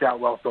really worked out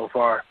well so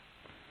far.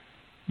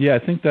 Yeah,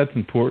 I think that's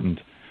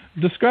important.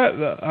 Describe.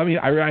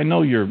 I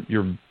know you're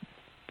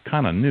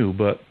kind of new,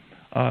 but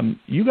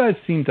you guys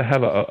seem to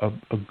have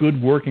a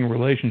good working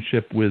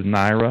relationship with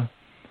NYRA.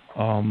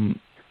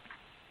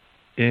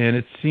 And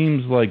it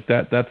seems like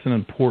that's an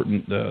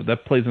important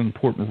that plays an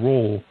important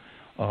role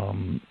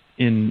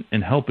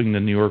in helping the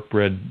New York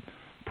bred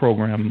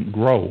program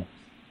grow.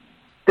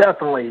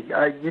 Definitely,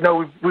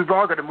 we've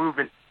all got to move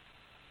in.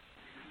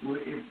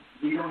 If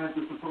we don't have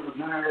the support of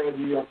NYRA,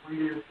 New York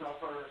breeders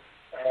suffer,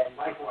 and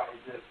likewise,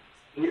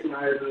 if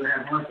NYRA doesn't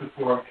have our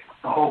support,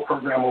 the whole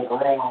program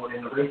overall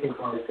in the racing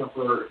car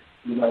suffer.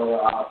 We're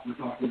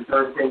talking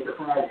Thursday to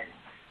Friday,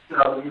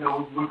 so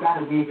we've got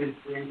to move in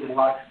things in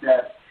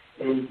lockstep.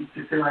 And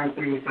considering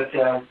things such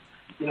as,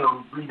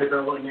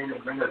 redevelopment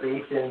and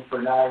renovation for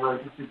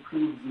NYRA just to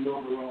improve the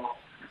overall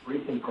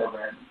racing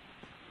program.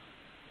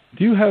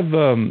 Do you have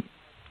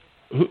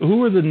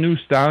who are the new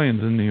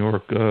stallions in New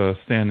York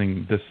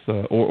standing this,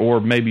 or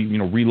maybe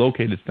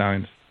relocated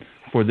stallions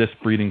for this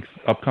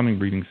upcoming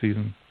breeding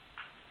season?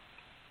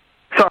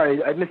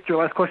 Sorry, I missed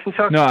your last question,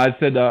 Chuck. No, I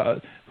said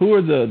who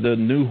are the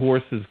new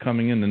horses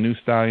coming in, the new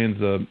stallions,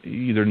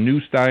 either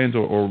new stallions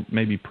or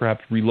maybe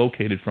perhaps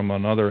relocated from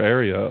another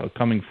area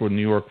coming for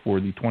New York for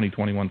the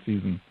 2021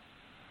 season?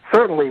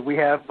 Certainly. We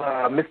have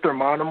Mr.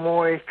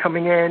 Monomoy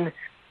coming in,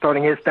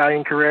 starting his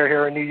stallion career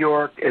here in New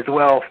York, as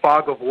well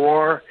Fog of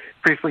War,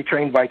 previously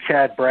trained by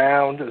Chad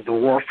Brown, the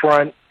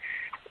Warfront,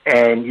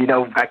 and,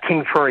 got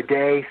King for a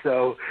Day.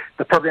 So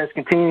the program's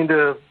continuing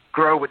to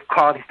grow with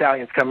quality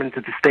stallions coming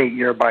into the state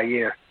year by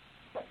year.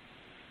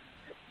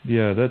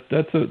 Yeah,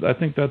 I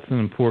think that's an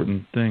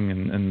important thing,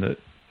 and that,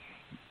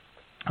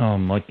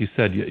 like you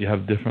said, you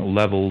have different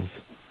levels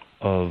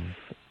of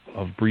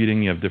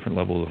breeding, you have different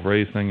levels of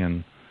racing,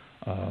 and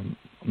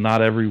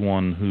not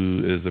everyone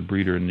who is a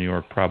breeder in New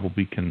York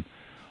probably can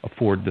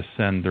afford to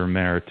send their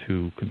mare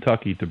to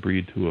Kentucky to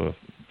breed to a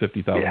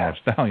 $50,000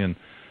 stallion.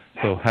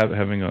 So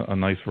having a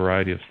nice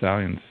variety of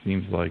stallions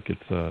seems like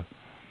it's a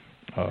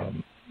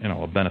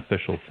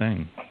beneficial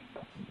thing.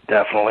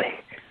 Definitely.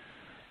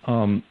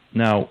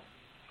 Now,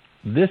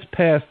 this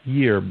past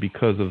year,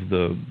 because of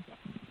the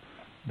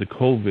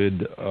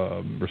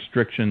COVID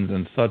restrictions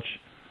and such,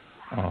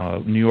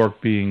 New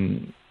York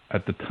being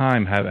at the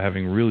time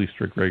having really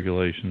strict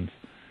regulations,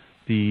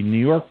 the New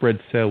York bred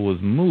sale was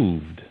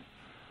moved.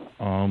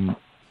 And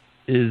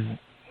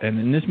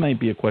this might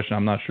be a question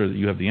I'm not sure that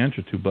you have the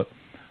answer to, but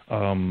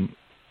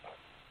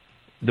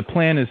the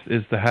plan is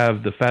to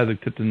have the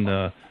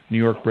Fasig-Tipton New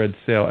York bred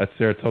sale at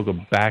Saratoga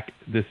back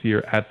this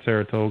year at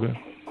Saratoga?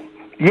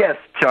 Yes,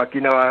 Chuck.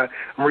 I'm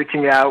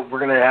reaching out. We're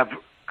going to have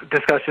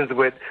discussions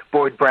with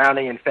Boyd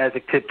Browning and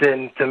Fezzik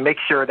Tipton to make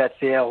sure that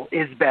sale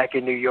is back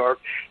in New York.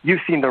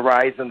 You've seen the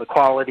rise in the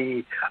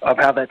quality of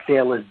how that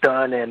sale is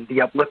done and the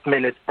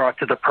upliftment it's brought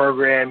to the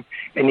program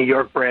in New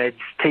York Breds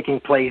taking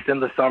place in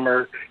the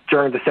summer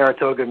during the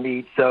Saratoga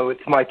meet. So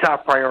it's my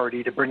top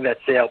priority to bring that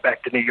sale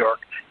back to New York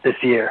this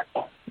year.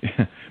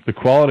 The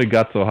quality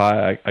got so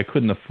high, I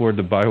couldn't afford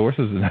to buy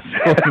horses in that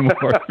sale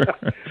anymore.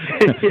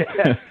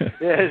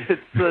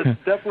 It's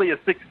definitely a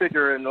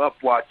six-figure and up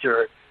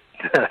watcher,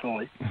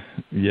 definitely.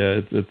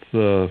 Yeah, it's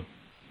the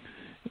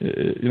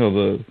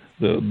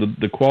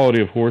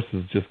quality of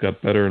horses just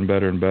got better and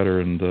better and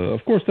better, and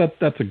of course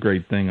that's a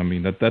great thing. I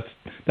mean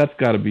that's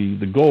got to be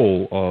the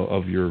goal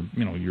of your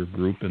your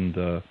group,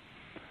 and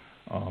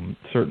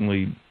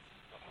certainly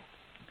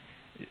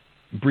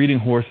breeding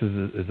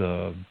horses is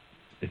a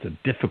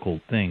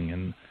difficult thing,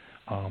 and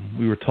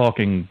we were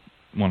talking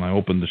when I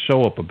opened the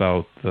show up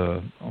about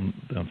the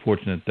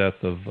unfortunate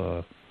death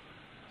of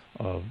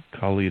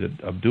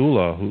Khalid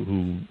Abdullah,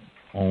 who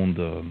owned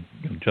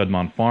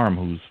Juddmonte Farm,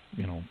 who's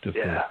just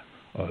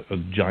a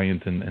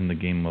giant in the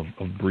game of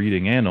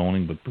breeding and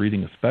owning, but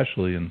breeding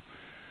especially. And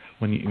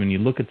when you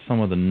look at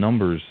some of the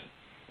numbers,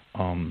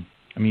 I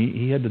mean,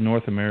 he had the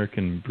North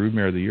American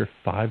Broodmare of the Year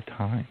 5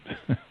 times.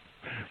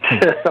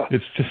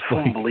 It's just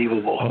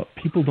unbelievable.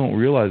 People don't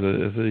realize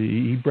it.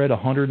 He bred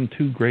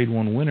 102 Grade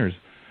 1 winners.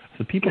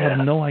 So people have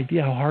no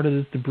idea how hard it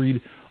is to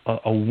breed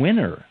a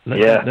winner,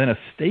 than a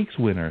stakes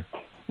winner,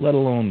 let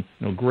alone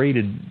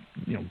graded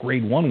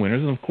Grade 1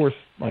 winners. And of course,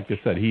 like I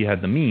said, he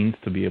had the means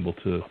to be able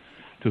to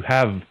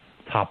have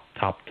top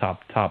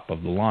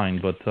of the line.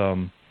 But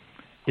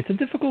it's a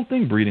difficult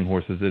thing, breeding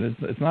horses.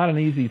 It's not an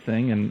easy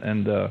thing,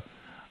 and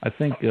I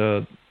think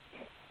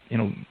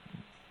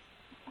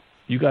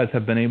you guys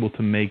have been able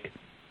to make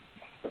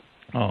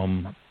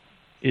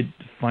it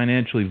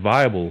financially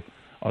viable.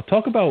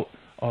 Talk about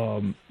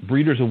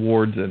breeders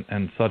awards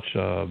and such,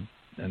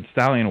 and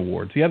stallion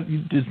awards.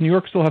 Does New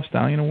York still have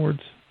stallion awards?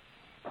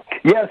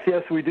 Yes,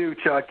 we do,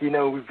 Chuck.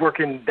 We're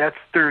working. That's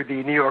through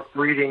the New York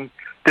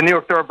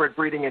Thoroughbred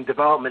Breeding and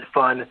Development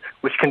Fund,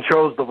 which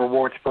controls the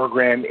rewards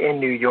program in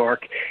New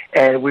York,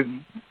 and we've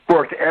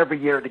worked every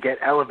year to get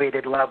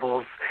elevated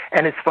levels,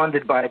 and it's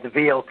funded by the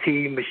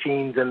VLT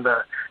machines and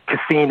the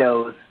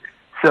casinos.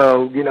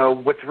 So,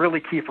 what's really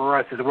key for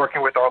us is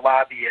working with our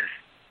lobbyists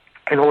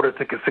in order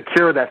to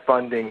secure that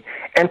funding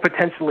and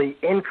potentially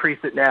increase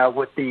it now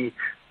with the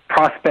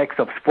prospects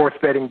of sports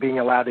betting being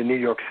allowed in New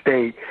York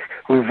State.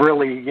 We've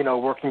really,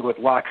 working with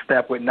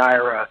lockstep with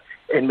NYRA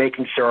and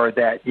making sure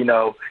that,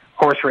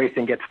 horse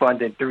racing gets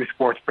funded through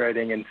sports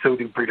betting, and so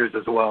do breeders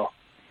as well.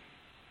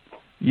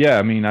 Yeah,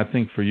 I mean, I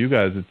think for you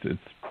guys,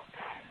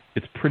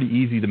 it's pretty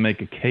easy to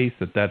make a case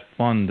that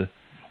fund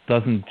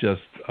doesn't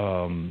just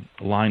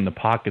line the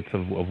pockets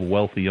of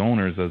wealthy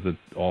owners, as it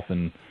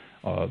often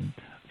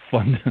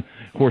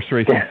horse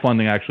racing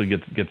funding actually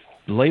gets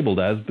labeled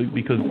as,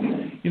 because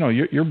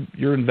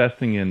you're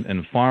investing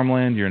in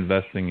farmland, you're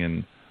investing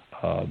in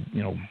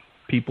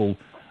people,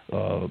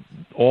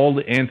 all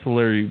the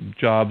ancillary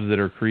jobs that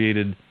are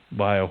created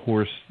by a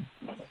horse,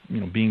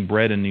 being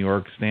bred in New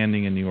York,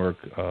 standing in New York,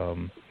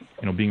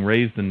 being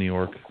raised in New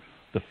York,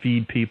 the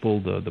feed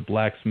people, the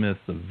blacksmiths,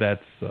 the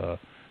vets,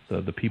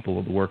 the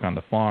people who work on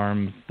the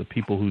farms, the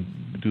people who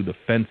do the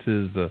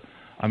fences. There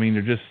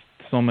are just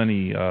so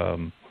many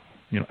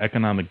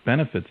economic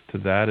benefits to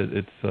that.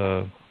 It's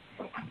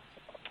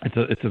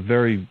a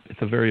very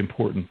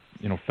important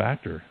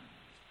factor.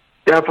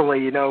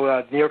 Definitely,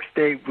 New York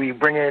State, we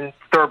bring in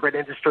thoroughbred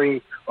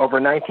industry, over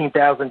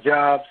 19,000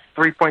 jobs,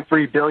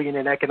 $3.3 billion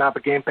in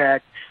economic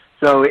impact.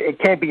 So it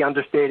can't be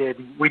understated.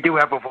 We do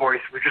have a voice.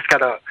 We just got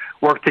to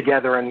work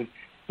together and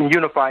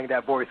unifying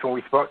that voice when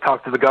we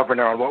talk to the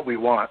governor on what we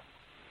want.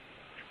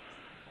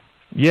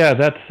 Yeah,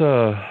 that's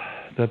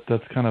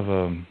kind of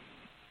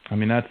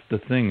that's the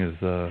thing is,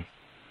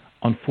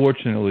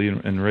 unfortunately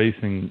in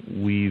racing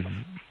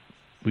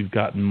we've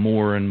gotten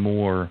more and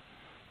more,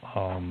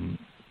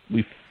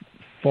 we've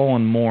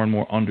fallen more and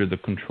more under the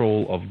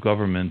control of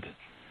government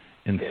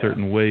in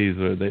certain ways.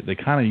 They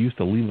kind of used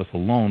to leave us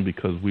alone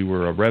because we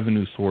were a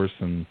revenue source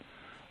and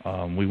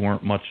we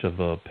weren't much of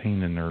a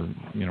pain in their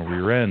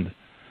rear end.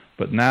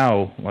 But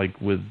now, like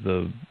with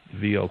the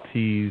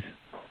VLTs,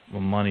 the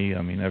money,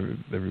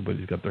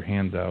 everybody's got their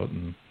hands out,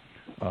 and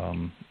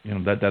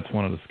that's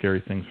one of the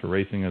scary things for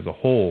racing as a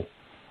whole.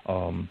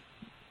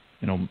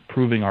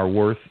 Proving our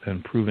worth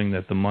and proving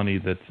that the money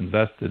that's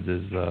invested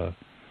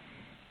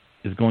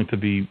is going to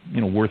be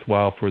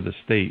worthwhile for the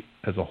state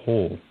as a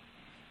whole.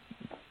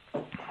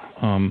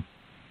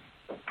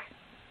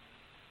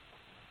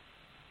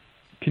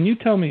 Can you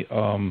tell me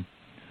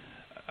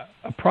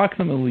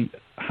approximately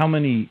how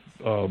many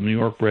New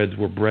York breds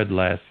were bred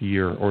last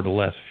year or the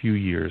last few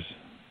years?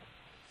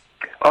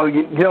 Oh,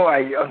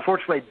 I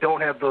unfortunately don't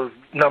have those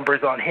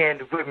numbers on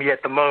hand with me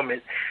at the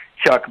moment,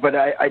 Chuck, but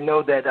I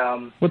know that...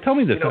 well, tell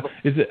me this.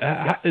 Is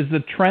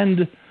the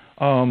trend...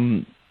 are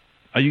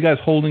you guys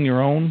holding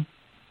your own?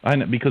 I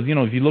know, because,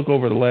 if you look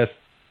over the last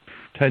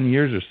 10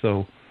 years or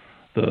so,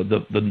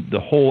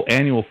 the whole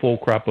annual foal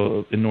crop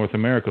in North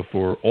America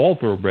for all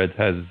thoroughbreds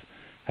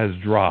has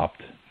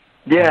dropped.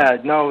 Yeah,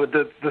 no,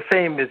 the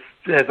same has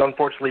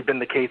unfortunately been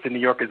the case in New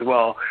York as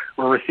well,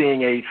 where we're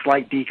seeing a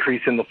slight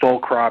decrease in the foal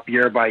crop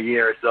year by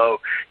year. So,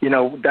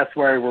 that's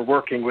why we're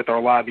working with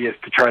our lobbyists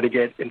to try to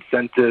get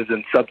incentives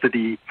and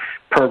subsidy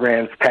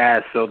programs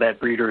passed so that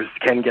breeders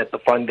can get the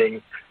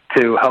funding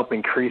to help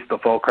increase the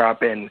foal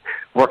crop, and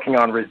working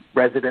on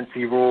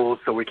residency rules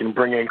so we can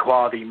bring in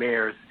quality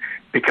mares,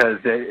 because,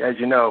 as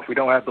you know, if we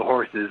don't have the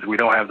horses, we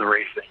don't have the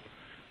racing.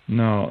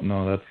 No,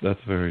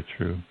 that's very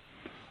true.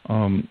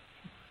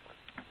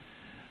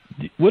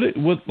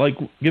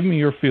 Give me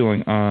your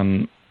feeling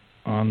on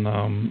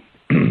on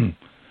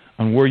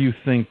where you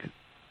think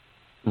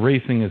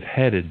racing is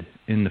headed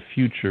in the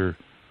future.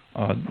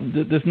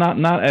 This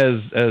not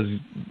as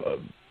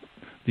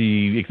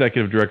the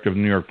executive director of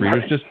the New York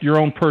Breeders, just your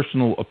own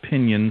personal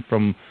opinion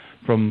from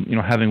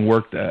having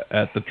worked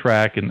at the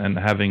track and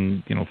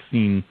having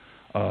seen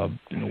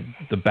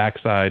the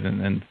backside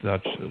and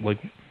such.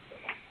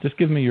 Just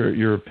give me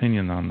your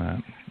opinion on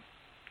that.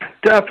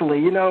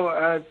 Definitely.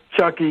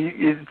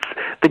 Chucky,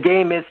 the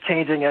game is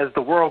changing as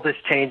the world is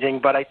changing,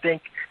 but I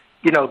think,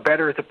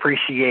 bettors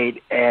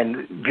appreciate,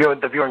 and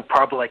the viewing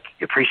public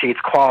appreciates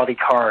quality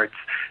cards.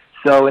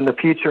 So in the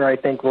future, I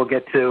think we'll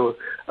get to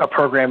a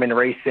program in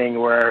racing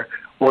where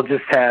we'll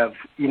just have,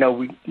 we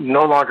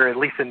no longer, at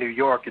least in New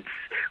York, it's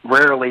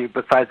rarely,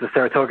 besides the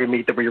Saratoga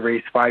meet, that we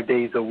race 5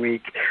 days a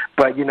week.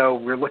 But,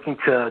 we're looking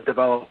to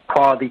develop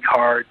quality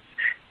cards,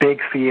 big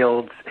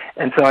fields,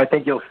 and so I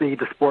think you'll see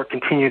the sport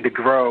continue to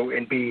grow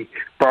and be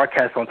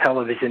broadcast on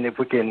television if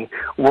we can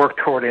work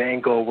toward an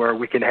angle where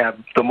we can have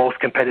the most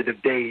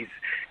competitive days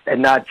and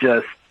not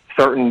just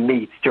certain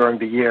meets during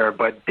the year,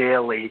 but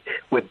daily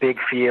with big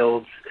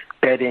fields,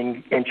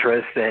 betting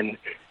interest, and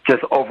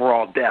just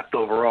overall depth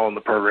in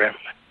the program.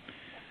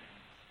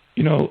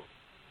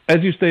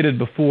 As you stated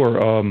before,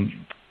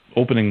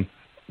 opening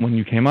when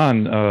you came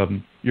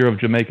on, you're of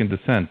Jamaican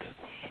descent,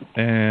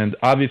 and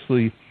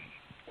obviously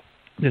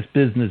this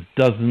business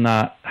does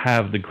not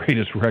have the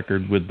greatest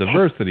record with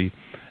diversity,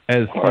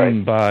 as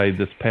seen by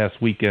this past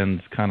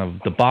weekend's kind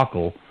of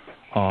debacle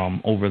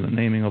over the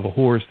naming of a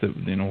horse that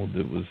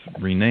that was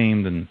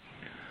renamed. And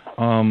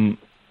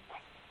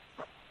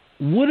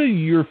what are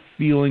your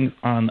feelings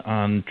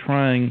on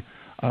trying?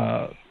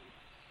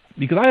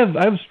 Because I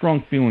have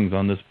strong feelings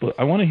on this, but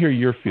I want to hear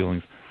your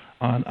feelings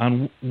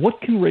on what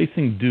can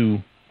racing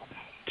do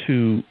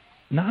to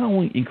not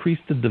only increase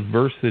the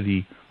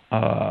diversity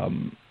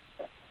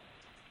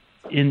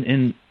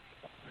in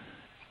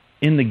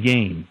the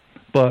game,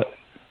 but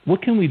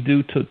what can we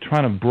do to try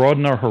to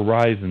broaden our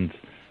horizons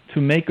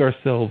to make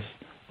ourselves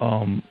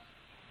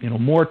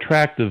more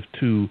attractive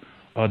to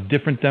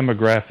different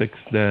demographics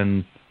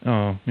than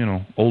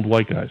old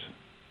white guys?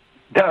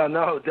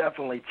 No,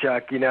 definitely,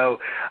 Chuck.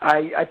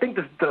 I think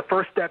the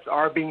first steps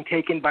are being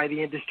taken by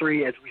the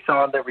industry, as we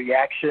saw in the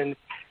reaction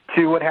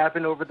to what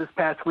happened over this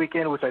past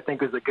weekend, which I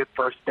think is a good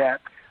first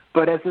step.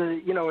 But as a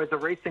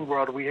racing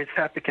world, we just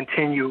have to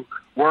continue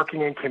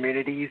working in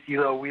communities.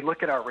 We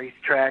look at our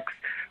racetracks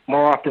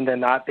more often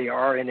than not; they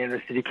are in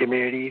inner city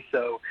communities.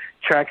 So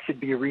tracks should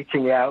be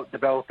reaching out,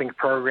 developing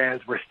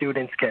programs where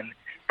students can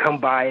come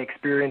by,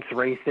 experience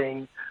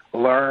racing,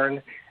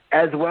 learn.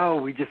 As well,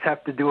 we just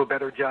have to do a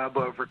better job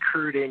of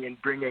recruiting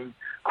and bringing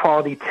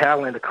quality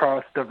talent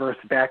across diverse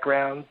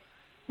backgrounds.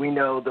 We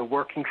know the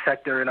working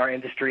sector in our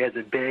industry has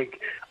a big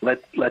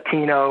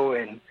Latino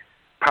and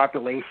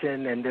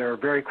population, and they're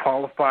very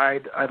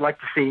qualified. I'd like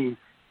to see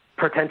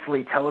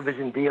potentially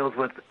television deals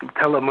with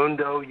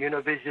Telemundo,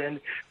 Univision.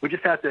 We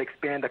just have to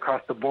expand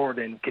across the board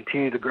and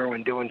continue to grow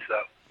in doing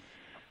so.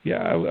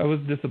 Yeah, I was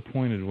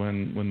disappointed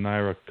when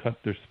NYRA cut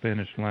their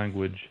Spanish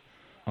language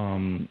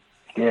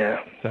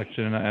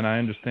section, and I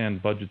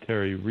understand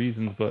budgetary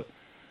reasons, but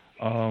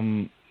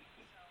to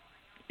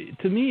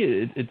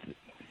me,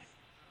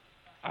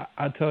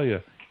 I tell you,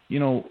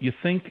 you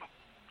think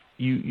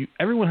you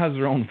everyone has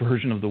their own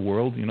version of the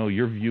world.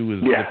 Your view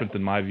is different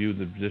than my view,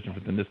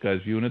 different than this guy's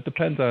view, and it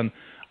depends on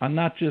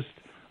not just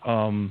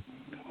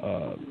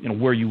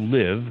where you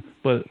live,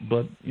 but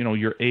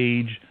your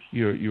age,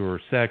 your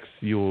sex,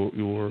 your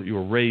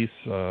race,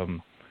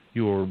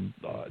 your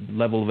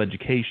level of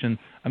education.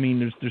 I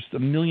mean, there's a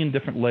million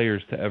different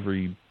layers to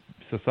every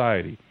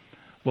society.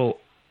 Well,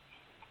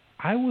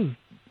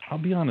 I'll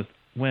be honest,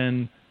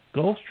 when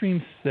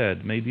Gulfstream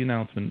made the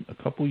announcement a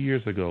couple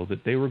years ago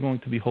that they were going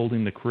to be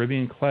holding the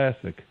Caribbean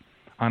Classic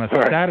on a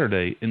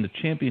Saturday in the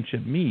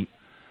championship meet,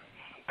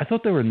 I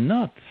thought they were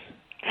nuts.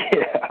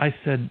 Yeah. I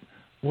said,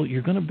 well,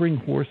 you're going to bring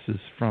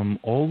horses from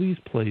all these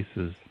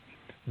places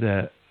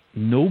that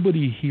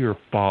nobody here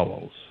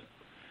follows.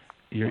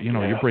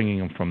 You're bringing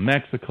them from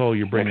Mexico,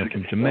 you're bringing them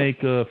from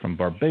Jamaica, from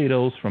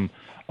Barbados, from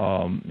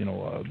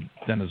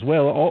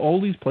Venezuela, all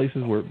these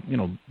places where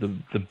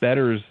the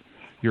bettors,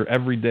 your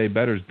everyday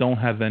bettors, don't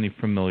have any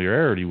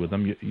familiarity with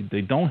them. They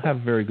don't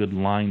have very good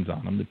lines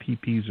on them. The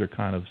PPs are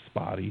kind of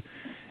spotty,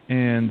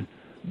 and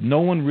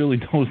no one really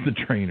knows the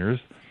trainers.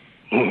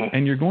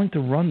 And you're going to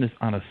run this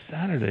on a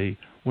Saturday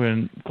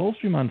when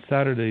Gulfstream on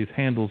Saturdays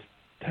handles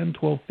 $10,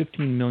 $12,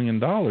 $15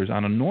 million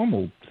on a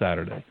normal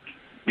Saturday.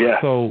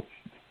 Yeah. So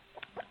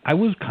I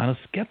was kind of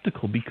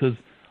skeptical because,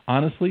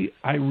 honestly,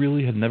 I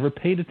really had never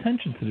paid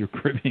attention to the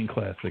Caribbean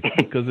Classic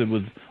because it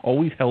was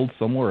always held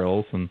somewhere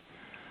else. And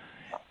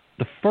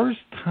the first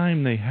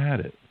time they had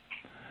it,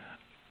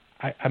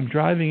 I'm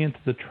driving into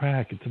the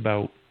track. It's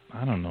about,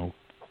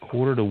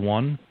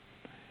 1:45,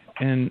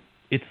 and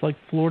it's like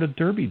Florida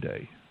Derby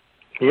Day.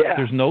 Yeah.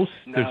 There's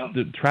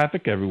there's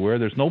traffic everywhere.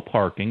 There's no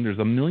parking. There's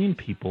a million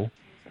people,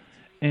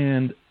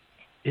 and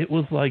it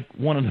was like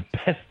one of the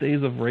best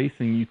days of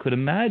racing you could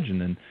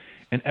imagine.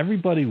 And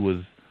everybody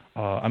was,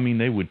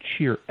 they would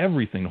cheer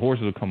everything. The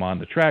horses would come on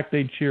the track,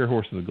 they'd cheer.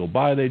 Horses would go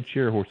by, they'd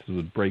cheer. Horses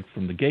would break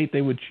from the gate,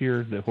 they would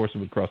cheer. The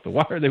horses would cross the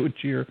wire, they would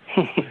cheer.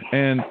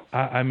 And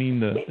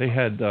they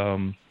had,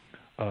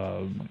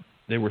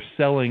 they were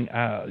selling,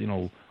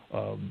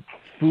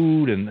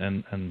 food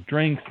and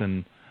drinks,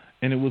 and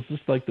it was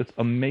just like this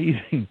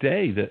amazing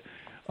day that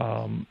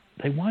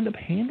they wound up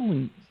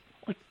handling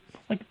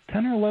like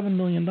 $10 or $11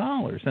 million,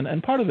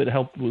 and part of it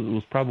helped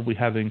was probably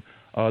having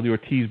the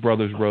Ortiz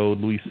Brothers Road,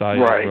 Luis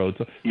Saez Road.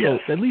 So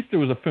at least there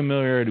was a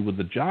familiarity with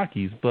the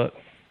jockeys, but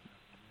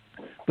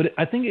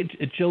I think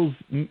it shows.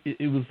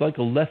 It was like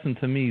a lesson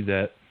to me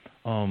that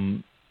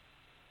my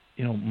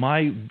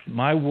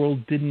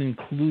world didn't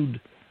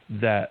include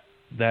that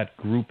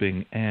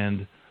grouping,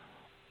 and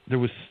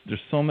there's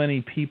so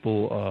many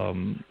people,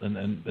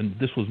 and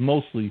this was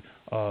mostly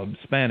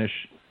Spanish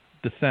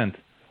descent,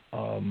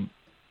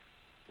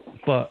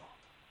 but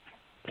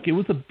it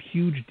was a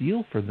huge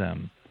deal for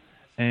them.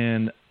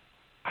 And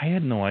I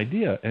had no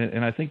idea.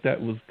 And I think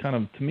that was kind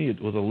of, to me,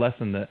 it was a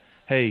lesson that,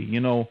 hey,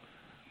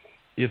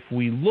 if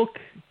we look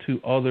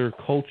to other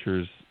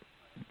cultures,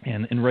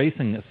 and in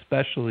racing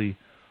especially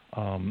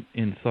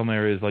in some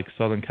areas like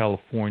Southern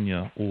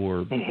California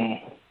or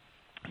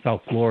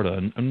South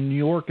Florida and New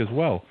York as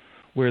well,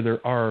 where there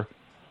are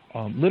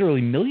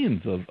literally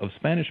millions of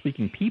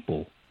Spanish-speaking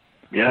people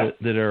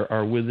that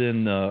are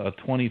within a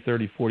 20,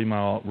 30,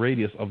 40-mile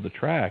radius of the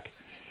track,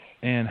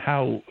 and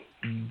how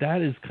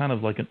that is kind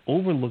of like an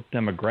overlooked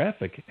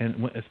demographic,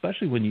 and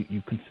especially when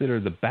you consider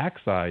the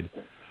backside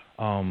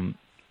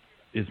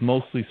is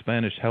mostly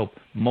Spanish help.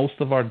 Most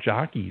of our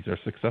jockeys, our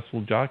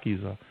successful jockeys,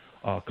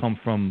 come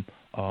from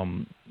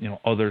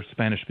other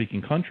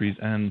Spanish-speaking countries,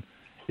 and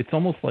it's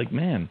almost like,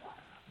 man,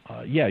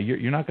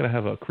 you're not going to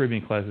have a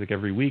Caribbean Classic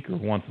every week or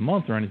once a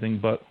month or anything,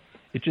 but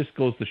it just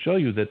goes to show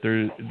you that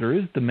there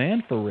is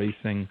demand for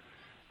racing,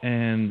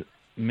 and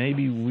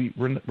maybe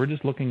we're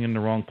just looking in the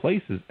wrong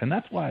places. And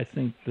that's why I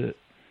think that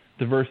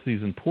diversity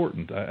is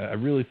important. I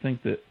really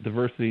think that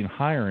diversity in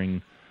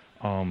hiring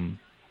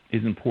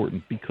is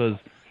important, because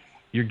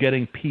you're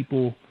getting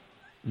people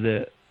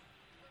that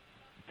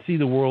see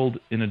the world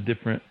in a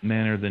different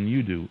manner than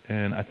you do.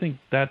 And I think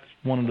that's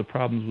one of the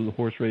problems with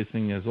horse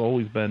racing has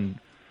always been,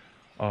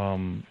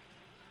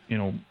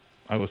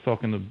 I was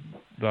talking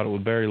about it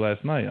with Barry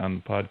last night on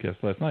the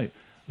podcast last night,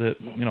 that,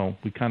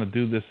 we kind of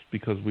do this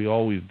because we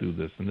always do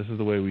this, and this is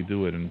the way we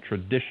do it, and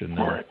tradition.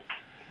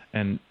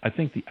 And I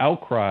think the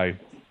outcry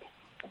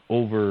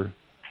over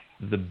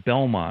the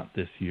Belmont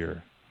this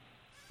year,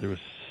 there was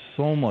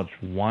so much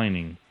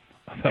whining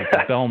about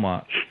the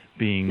Belmont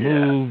being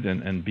moved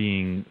and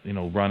being,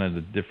 run at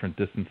a different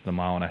distance than a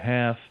mile and a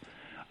half.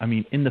 I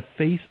mean, in the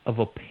face of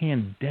a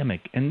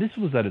pandemic, and this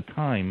was at a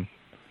time,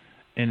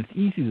 and it's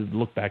easy to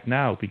look back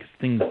now because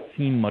things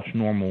seem much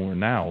normaler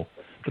now,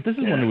 but this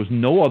is when there was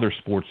no other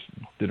sports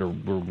that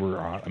were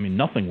on. I mean,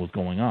 nothing was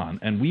going on,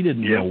 and we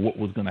didn't know what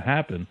was going to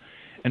happen,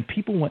 and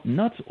people went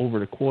nuts over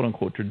the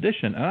quote-unquote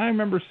tradition. And I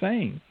remember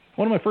saying,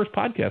 one of my first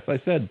podcasts, I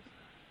said,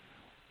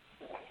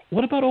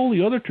 what about all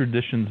the other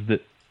traditions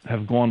that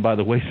have gone by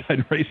the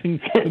wayside racing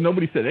that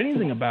nobody said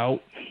anything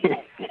about?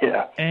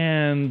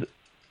 And,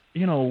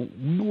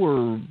 we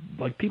were,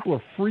 like, people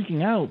are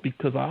freaking out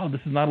because,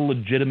 this is not a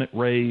legitimate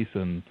race.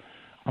 And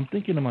I'm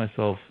thinking to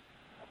myself,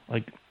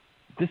 like,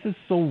 this is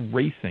so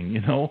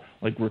racing,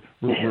 like we're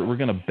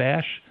going to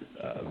bash,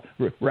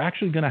 we're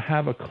actually going to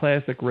have a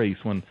classic race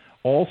when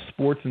all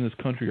sports in this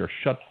country are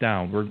shut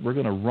down. We're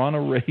going to run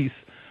a race.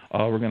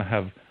 We're going to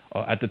have,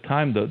 at the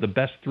time, the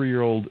best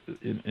 3-year-old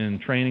in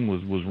training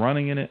was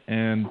running in it,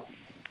 and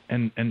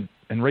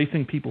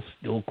racing people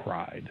still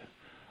cried.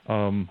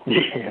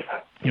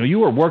 You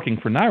were working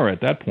for NYRA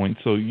at that point,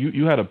 so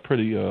you had a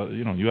pretty,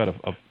 you had a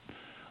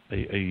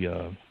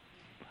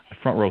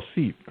front row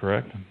seat,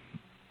 correct?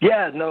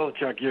 Yeah, no,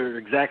 Chuck, you're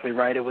exactly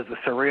right. It was a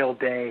surreal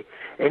day.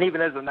 And even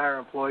as a NYRA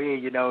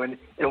employee, in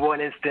one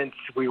instance,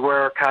 we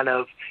were kind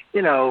of,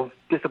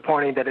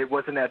 disappointing that it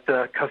wasn't at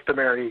the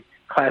customary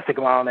classic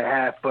mile and a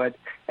half. But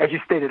as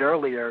you stated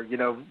earlier,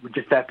 we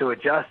just have to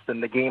adjust,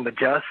 and the game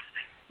adjusts.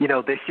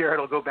 This year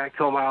it'll go back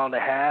to a mile and a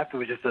half. It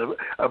was just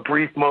a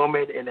brief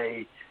moment in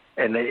a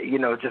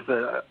just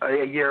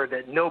a year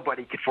that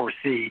nobody could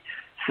foresee.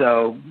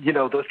 So,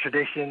 those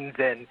traditions,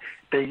 and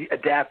they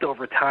adapt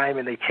over time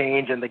and they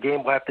change, and the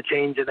game will have to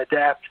change and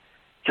adapt,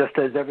 just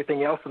as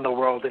everything else in the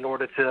world, in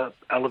order to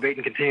elevate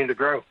and continue to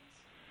grow.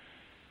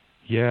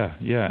 Yeah,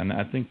 and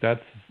I think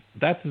that's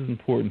as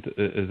important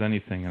as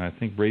anything. And I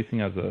think racing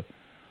has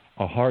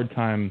a hard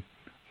time,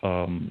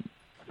 not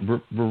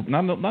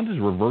just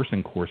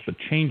reversing course, but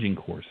changing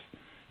course.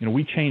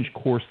 We change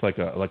course like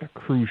a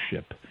cruise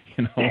ship.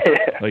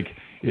 Like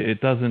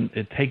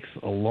it takes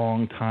a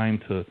long time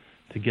to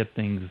get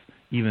things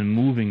even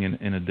moving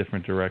in a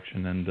different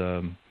direction.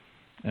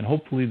 And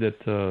hopefully that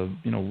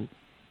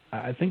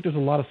I think there's a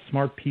lot of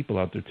smart people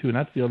out there too, and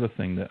that's the other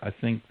thing that I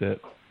think that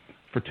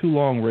for too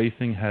long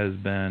racing has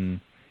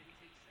been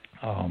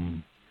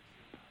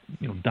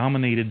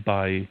dominated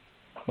by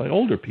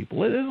older people.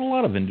 There's a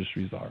lot of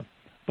industries are,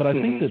 but I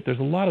think that there's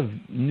a lot of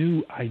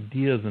new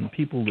ideas and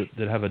people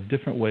that have a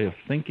different way of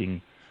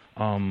thinking,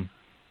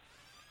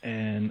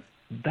 and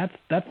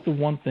that's the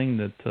one thing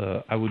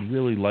that I would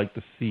really like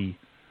to see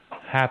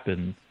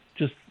happen.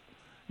 Just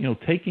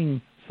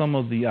taking some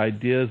of the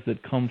ideas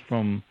that come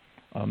from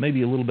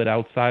maybe a little bit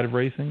outside of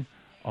racing,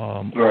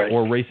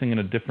 or racing in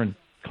a different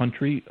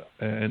country,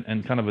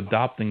 and kind of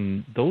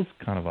adopting those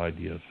kind of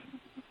ideas.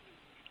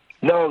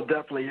 No,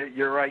 definitely,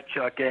 you're right,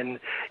 Chuck. And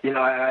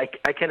I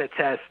can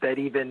attest that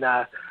even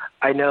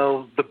I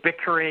know the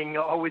bickering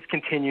always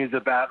continues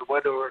about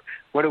what do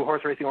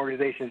horse racing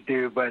organizations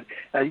do. But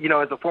as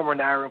a former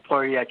NYRA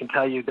employee, I can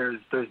tell you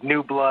there's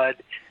new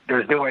blood,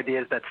 there's new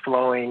ideas that's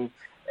flowing.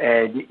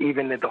 And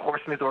even the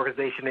Horsemen's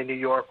Organization in New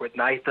York with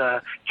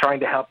NYTHA trying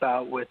to help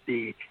out with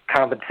the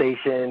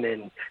compensation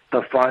and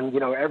the fund,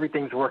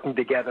 everything's working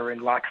together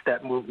in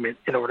lockstep movement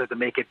in order to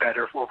make it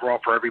better overall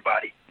for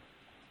everybody.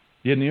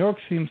 Yeah, New York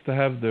seems to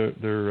have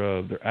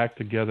their act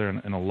together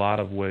in a lot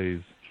of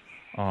ways,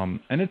 and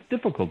it's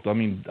difficult. I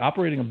mean,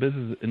 operating a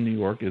business in New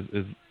York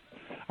is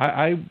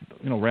I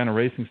ran a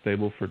racing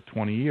stable for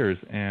 20 years,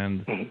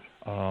 and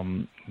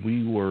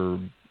we were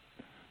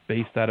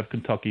based out of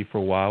Kentucky for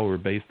a while. We were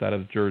based out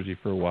of Jersey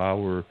for a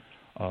while. We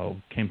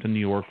came to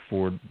New York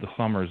for the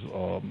summers.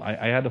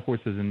 I had the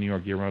horses in New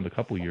York year-round a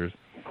couple of years,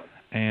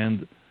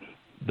 and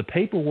the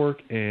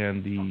paperwork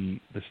and the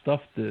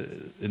stuff that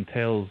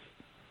entails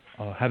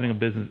having a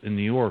business in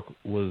New York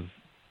was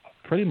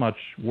pretty much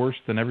worse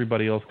than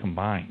everybody else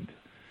combined.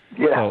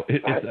 Yeah. So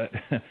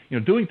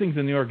it's doing things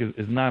in New York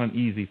is not an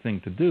easy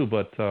thing to do,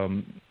 but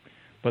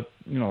like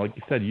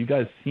you said, you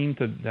guys seem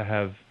to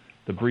have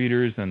the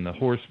breeders and the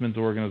Horsemen's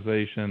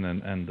Organization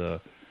and the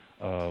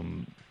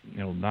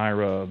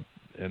NYRA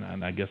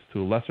and I guess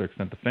to a lesser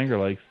extent the Finger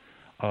Lakes.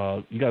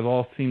 You guys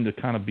all seem to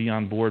kind of be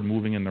on board,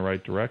 moving in the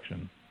right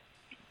direction.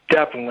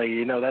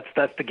 Definitely,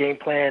 that's the game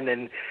plan,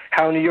 and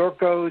how New York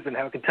goes, and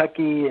how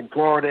Kentucky and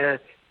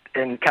Florida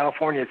and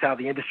California is how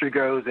the industry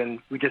goes, and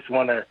we just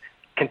want to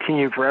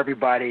continue for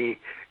everybody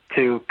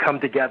to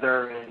come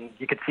together, and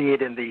you can see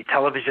it in the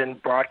television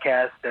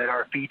broadcasts that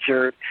are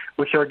featured,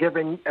 which are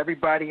giving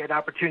everybody an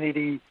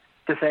opportunity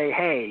to say,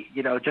 hey,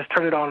 just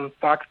turn it on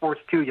Fox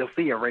Sports 2, you'll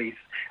see a race,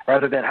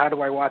 rather than how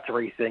do I watch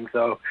racing?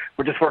 So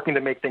we're just working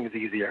to make things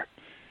easier.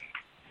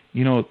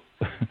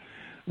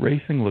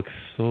 Racing looks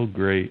so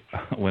great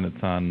when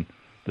it's on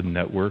the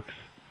networks.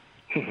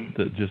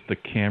 Just the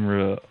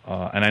camera,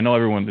 and I know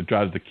everyone that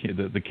drives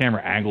the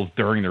camera angles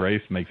during the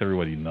race makes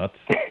everybody nuts,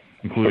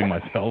 including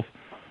myself.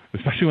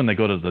 Especially when they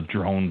go to the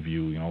drone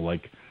view,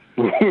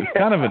 it's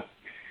kind of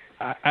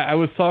I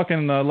was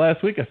talking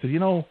last week. I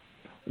said,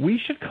 we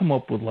should come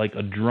up with like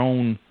a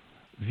drone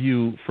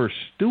view for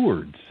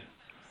stewards.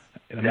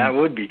 That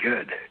would be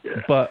good.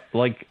 Yeah. But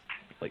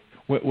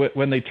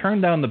when they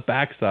turn down the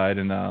backside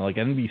and like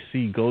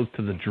NBC goes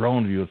to the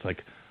drone view, it's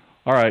like,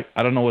 all right,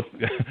 I don't know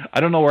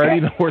where any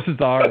of the horses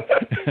are.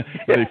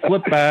 They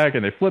flip back,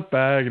 and it's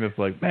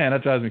like, man,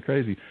 that drives me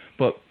crazy.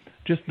 But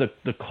just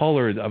the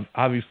color,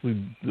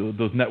 obviously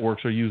those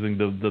networks are using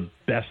the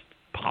best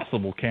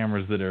possible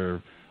cameras that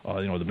are,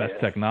 the best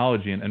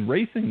technology, and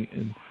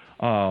racing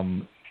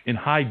in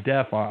high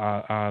def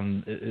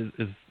on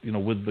is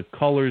with the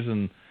colors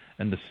and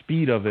the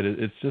speed of it,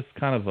 it's just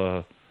kind of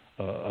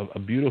a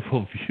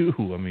beautiful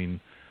view. I mean,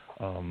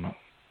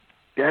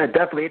 yeah,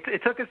 definitely.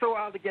 It took us a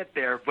while to get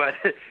there, but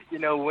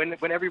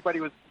when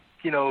everybody was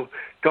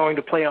going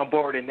to play on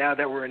board, and now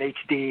that we're in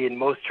HD and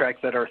most tracks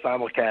that are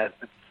simulcast,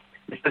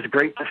 it's just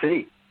great to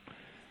see.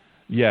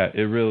 Yeah,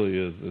 it really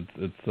is.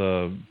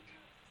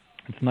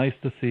 It's nice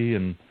to see,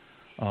 and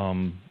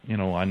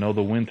I know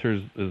the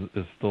winters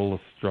is still a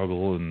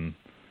struggle, and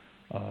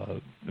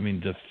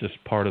that's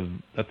just part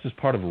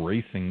of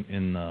racing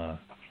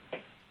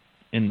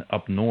in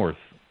up north.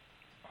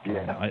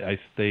 Yeah. I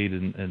stayed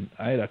and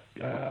I had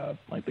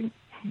I think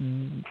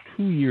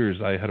 2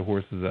 years I had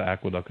horses at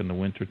Aqueduct in the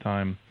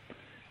wintertime,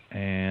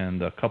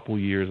 and a couple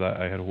years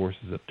I had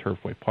horses at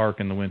Turfway Park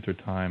in the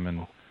wintertime,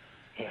 and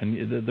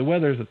the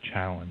weather is a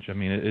challenge. I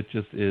mean, it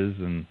just is,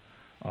 and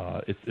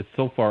it's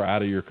so far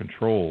out of your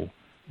control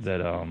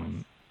that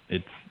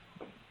it's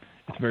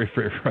very,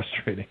 very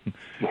frustrating,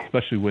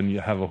 especially when you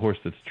have a horse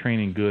that's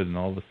training good, and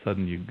all of a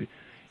sudden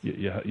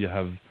you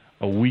have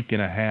a week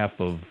and a half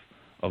of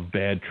of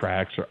bad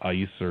tracks or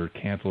ice or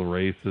cancel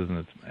races,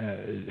 and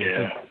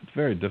it's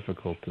very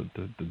difficult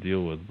to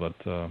deal with. But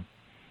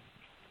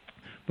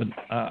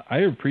I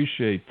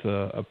appreciate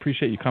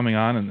you coming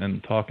on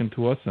and talking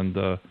to us, and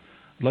I'd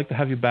like to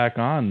have you back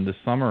on this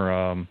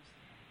summer,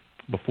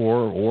 before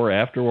or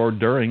after or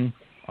during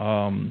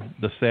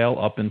the sale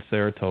up in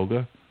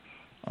Saratoga.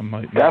 I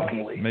might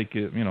definitely make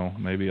it.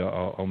 Maybe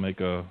I'll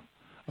make a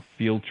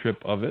field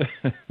trip of it.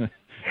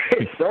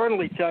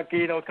 Certainly, Chuck.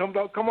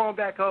 Come on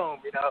back home.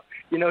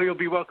 You'll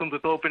be welcomed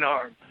with open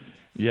arms.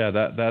 Yeah,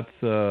 that'd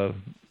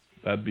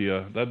be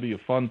a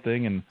fun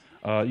thing. And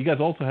you guys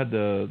also had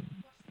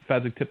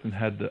Fasig-Tipton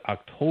had the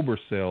October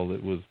sale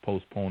that was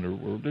postponed,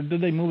 or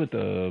did they move it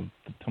to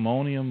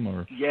Timonium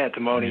or? Yeah,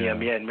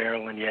 Timonium. Yeah, in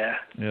Maryland. Yeah.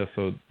 Yeah.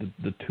 So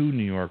the two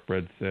New York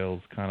bred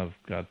sales kind of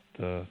got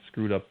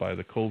screwed up by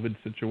the COVID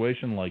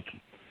situation, like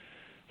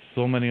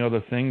so many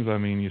other things. I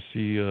mean, you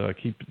see, I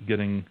keep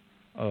getting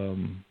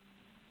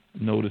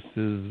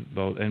notices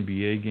about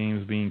NBA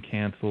games being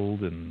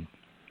canceled, and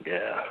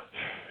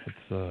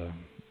it's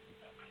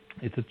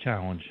a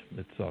challenge.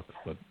 It sucks,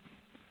 but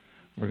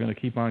we're going to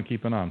keep on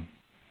keeping on.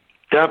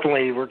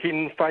 Definitely. We're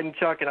keeping fighting,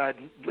 Chuck, and I'd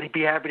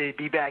be happy to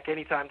be back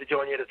anytime to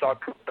join you to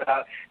talk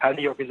about how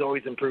New York is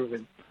always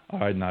improving. All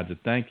right, Nadja,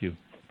 thank you.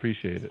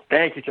 Appreciate it.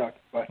 Thank you, Chuck.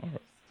 Bye. All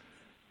right.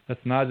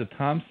 That's Nadja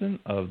Thompson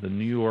of the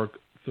New York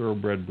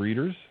Thoroughbred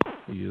Breeders.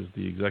 He is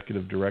the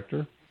executive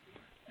director,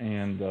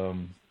 and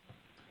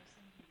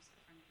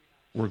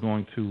we're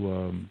going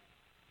to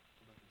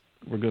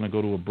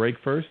go to a break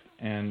first,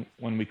 and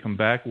when we come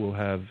back, we'll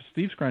have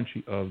Steve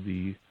Scrunchie of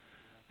the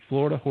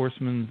Florida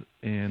Horsemen's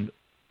and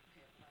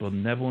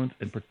Benevolent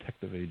and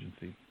Protective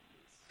Agency.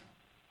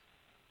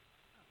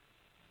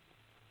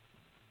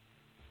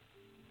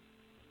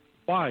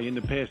 Why, in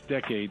the past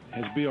decade,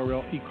 has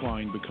BRL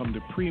Equine become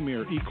the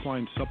premier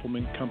equine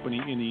supplement company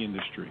in the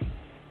industry?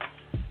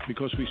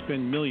 Because we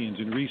spend millions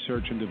in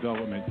research and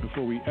development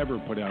before we ever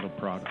put out a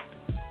product.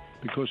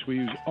 Because we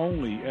use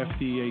only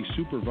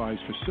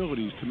FDA-supervised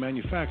facilities to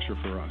manufacture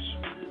for us.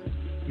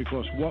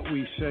 Because what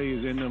we say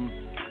is in them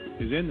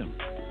is in them.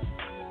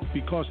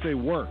 Because they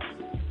work.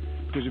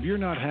 Because if you're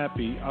not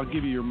happy, I'll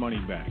give you your money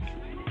back.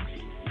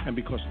 And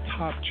because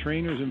top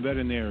trainers and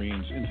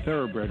veterinarians in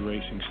thoroughbred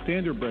racing,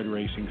 standardbred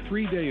racing,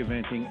 3-day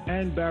eventing,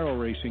 and barrel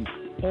racing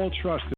all trust